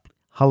about,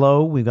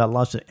 hello, we've got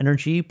lots of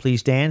energy.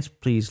 Please dance.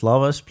 Please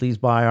love us. Please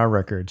buy our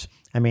records.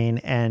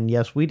 And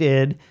yes, we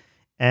did.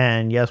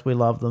 And yes, we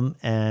love them.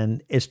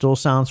 And it still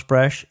sounds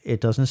fresh. It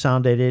doesn't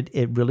sound dated.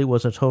 It really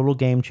was a total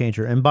game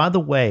changer. And by the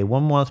way,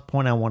 one more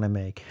point I want to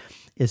make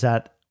is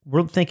that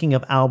we're thinking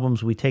of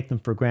albums, we take them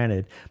for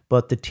granted.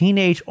 But the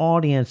teenage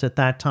audience at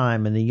that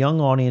time and the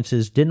young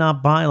audiences did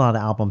not buy a lot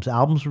of albums.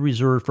 Albums were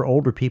reserved for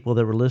older people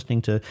that were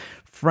listening to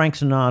Frank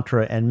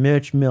Sinatra and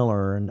Mitch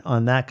Miller and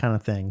on that kind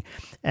of thing.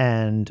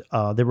 And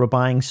they were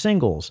buying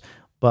singles.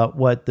 But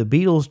what the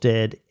Beatles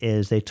did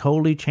is they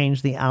totally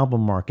changed the album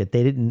market.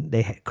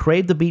 They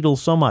craved the Beatles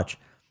so much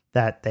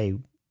that they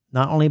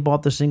not only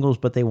bought the singles,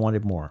 but they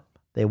wanted more.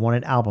 They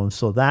wanted albums.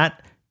 So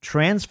that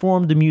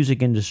transformed the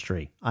music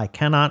industry. I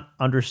cannot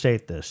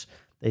understate this.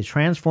 They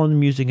transformed the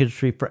music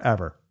industry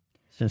forever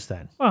since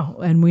then.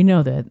 Well, and we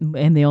know that.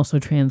 And they also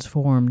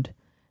transformed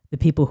the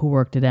people who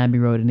worked at Abbey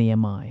Road and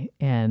EMI.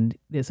 And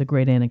there's a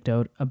great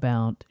anecdote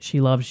about She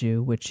Loves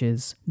You, which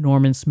is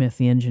Norman Smith,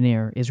 the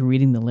engineer, is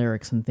reading the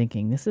lyrics and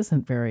thinking, this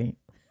isn't very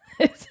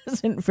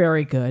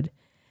good.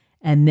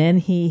 And then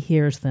he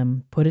hears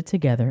them put it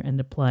together and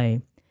to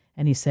play.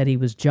 And he said he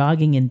was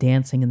jogging and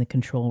dancing in the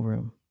control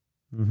room.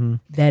 Mm-hmm.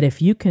 That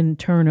if you can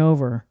turn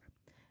over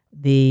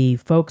the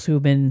folks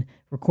who've been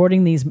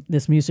recording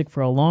this music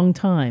for a long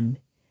time,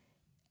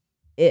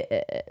 I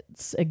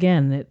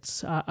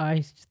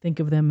think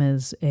of them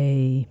as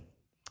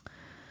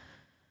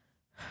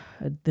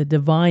the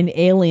divine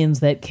aliens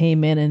that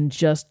came in and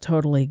just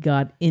totally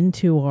got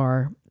into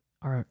our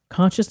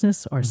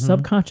consciousness, our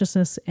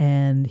subconsciousness,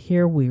 and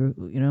here we,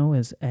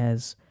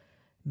 as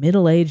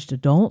middle-aged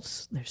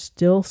adults, there's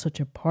still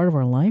such a part of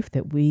our life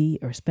that we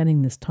are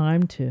spending this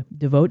time to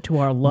devote to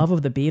our love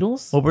of the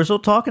Beatles. Well, we're still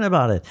talking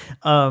about it.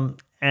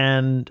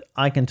 And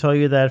I can tell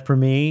you that for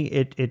me,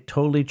 it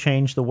totally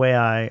changed the way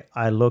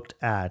I looked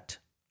at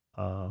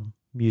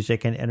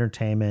music and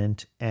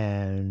entertainment,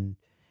 and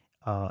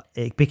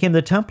it became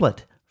the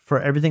template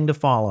for everything to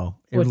follow.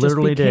 It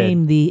literally just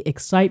became did. The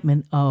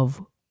excitement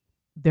of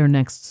their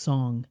next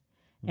song.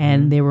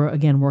 And they were,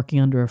 again, working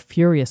under a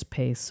furious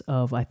pace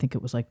of, I think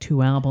it was like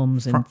 2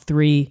 albums and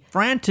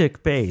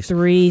frantic pace.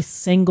 3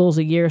 singles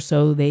a year.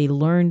 So they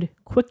learned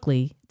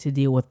quickly to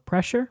deal with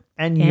pressure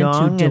and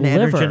young and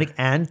energetic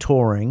and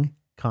touring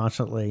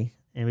constantly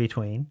in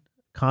between.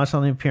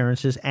 Constantly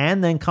appearances,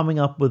 and then coming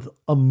up with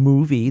a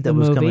movie that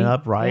was coming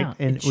up, right?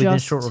 Yeah, and within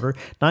short order.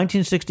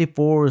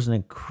 1964 was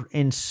an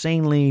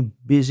insanely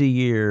busy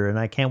year, and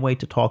I can't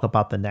wait to talk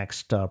about the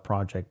next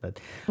project.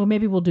 But well,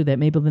 maybe we'll do that.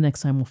 Maybe the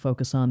next time we'll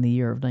focus on the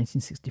year of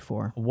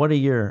 1964. What a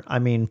year! I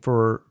mean,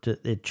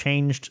 it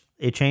changed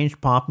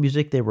pop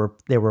music. They were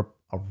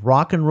a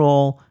rock and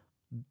roll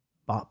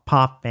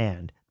pop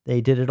band.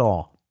 They did it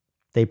all.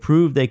 They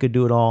proved they could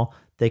do it all.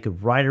 They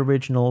could write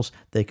originals.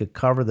 They could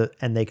cover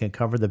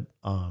the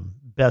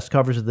best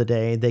covers of the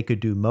day. They could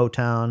do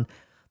Motown.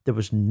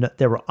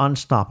 They were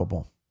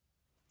unstoppable.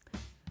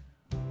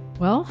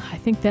 Well, I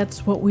think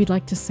that's what we'd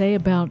like to say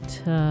about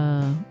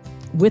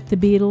With the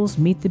Beatles,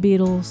 Meet the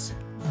Beatles,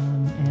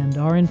 and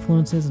our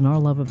influences and our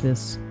love of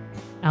this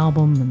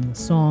album and the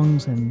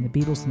songs and the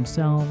Beatles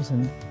themselves.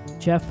 And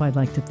Jeff, I'd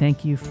like to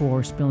thank you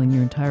for spilling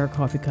your entire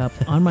coffee cup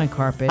on my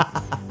carpet,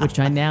 which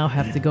I now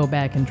have to go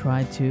back and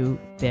try to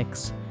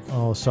fix.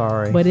 Oh,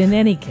 sorry. But in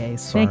any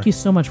case, thank you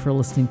so much for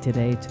listening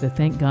today to the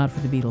Thank God for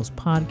the Beatles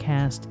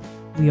podcast.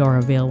 We are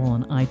available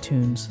on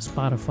iTunes,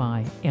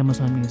 Spotify,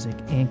 Amazon Music,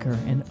 Anchor,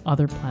 and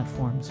other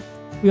platforms.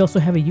 We also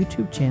have a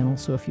YouTube channel,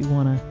 so if you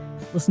want to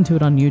listen to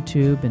it on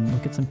YouTube and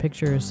look at some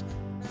pictures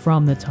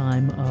from the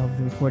time of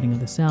the recording of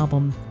this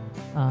album,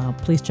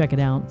 please check it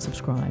out,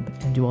 subscribe,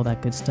 and do all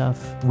that good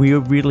stuff. We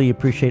really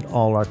appreciate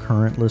all our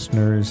current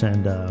listeners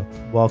and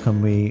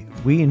welcome. We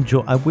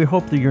enjoy. We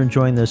hope that you're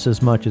enjoying this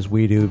as much as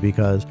we do,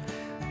 because,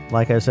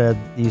 like I said,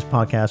 these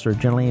podcasts are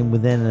generally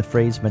within a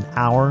phrase of an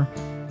hour.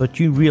 But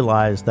you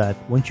realize that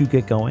once you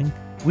get going,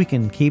 we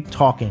can keep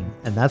talking,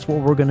 and that's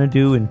what we're going to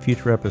do in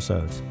future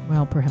episodes.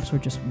 Well, perhaps we're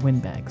just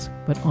windbags.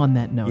 But on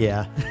that note,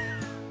 yeah,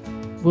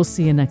 we'll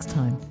see you next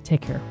time.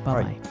 Take care.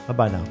 Bye bye. Bye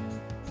bye now.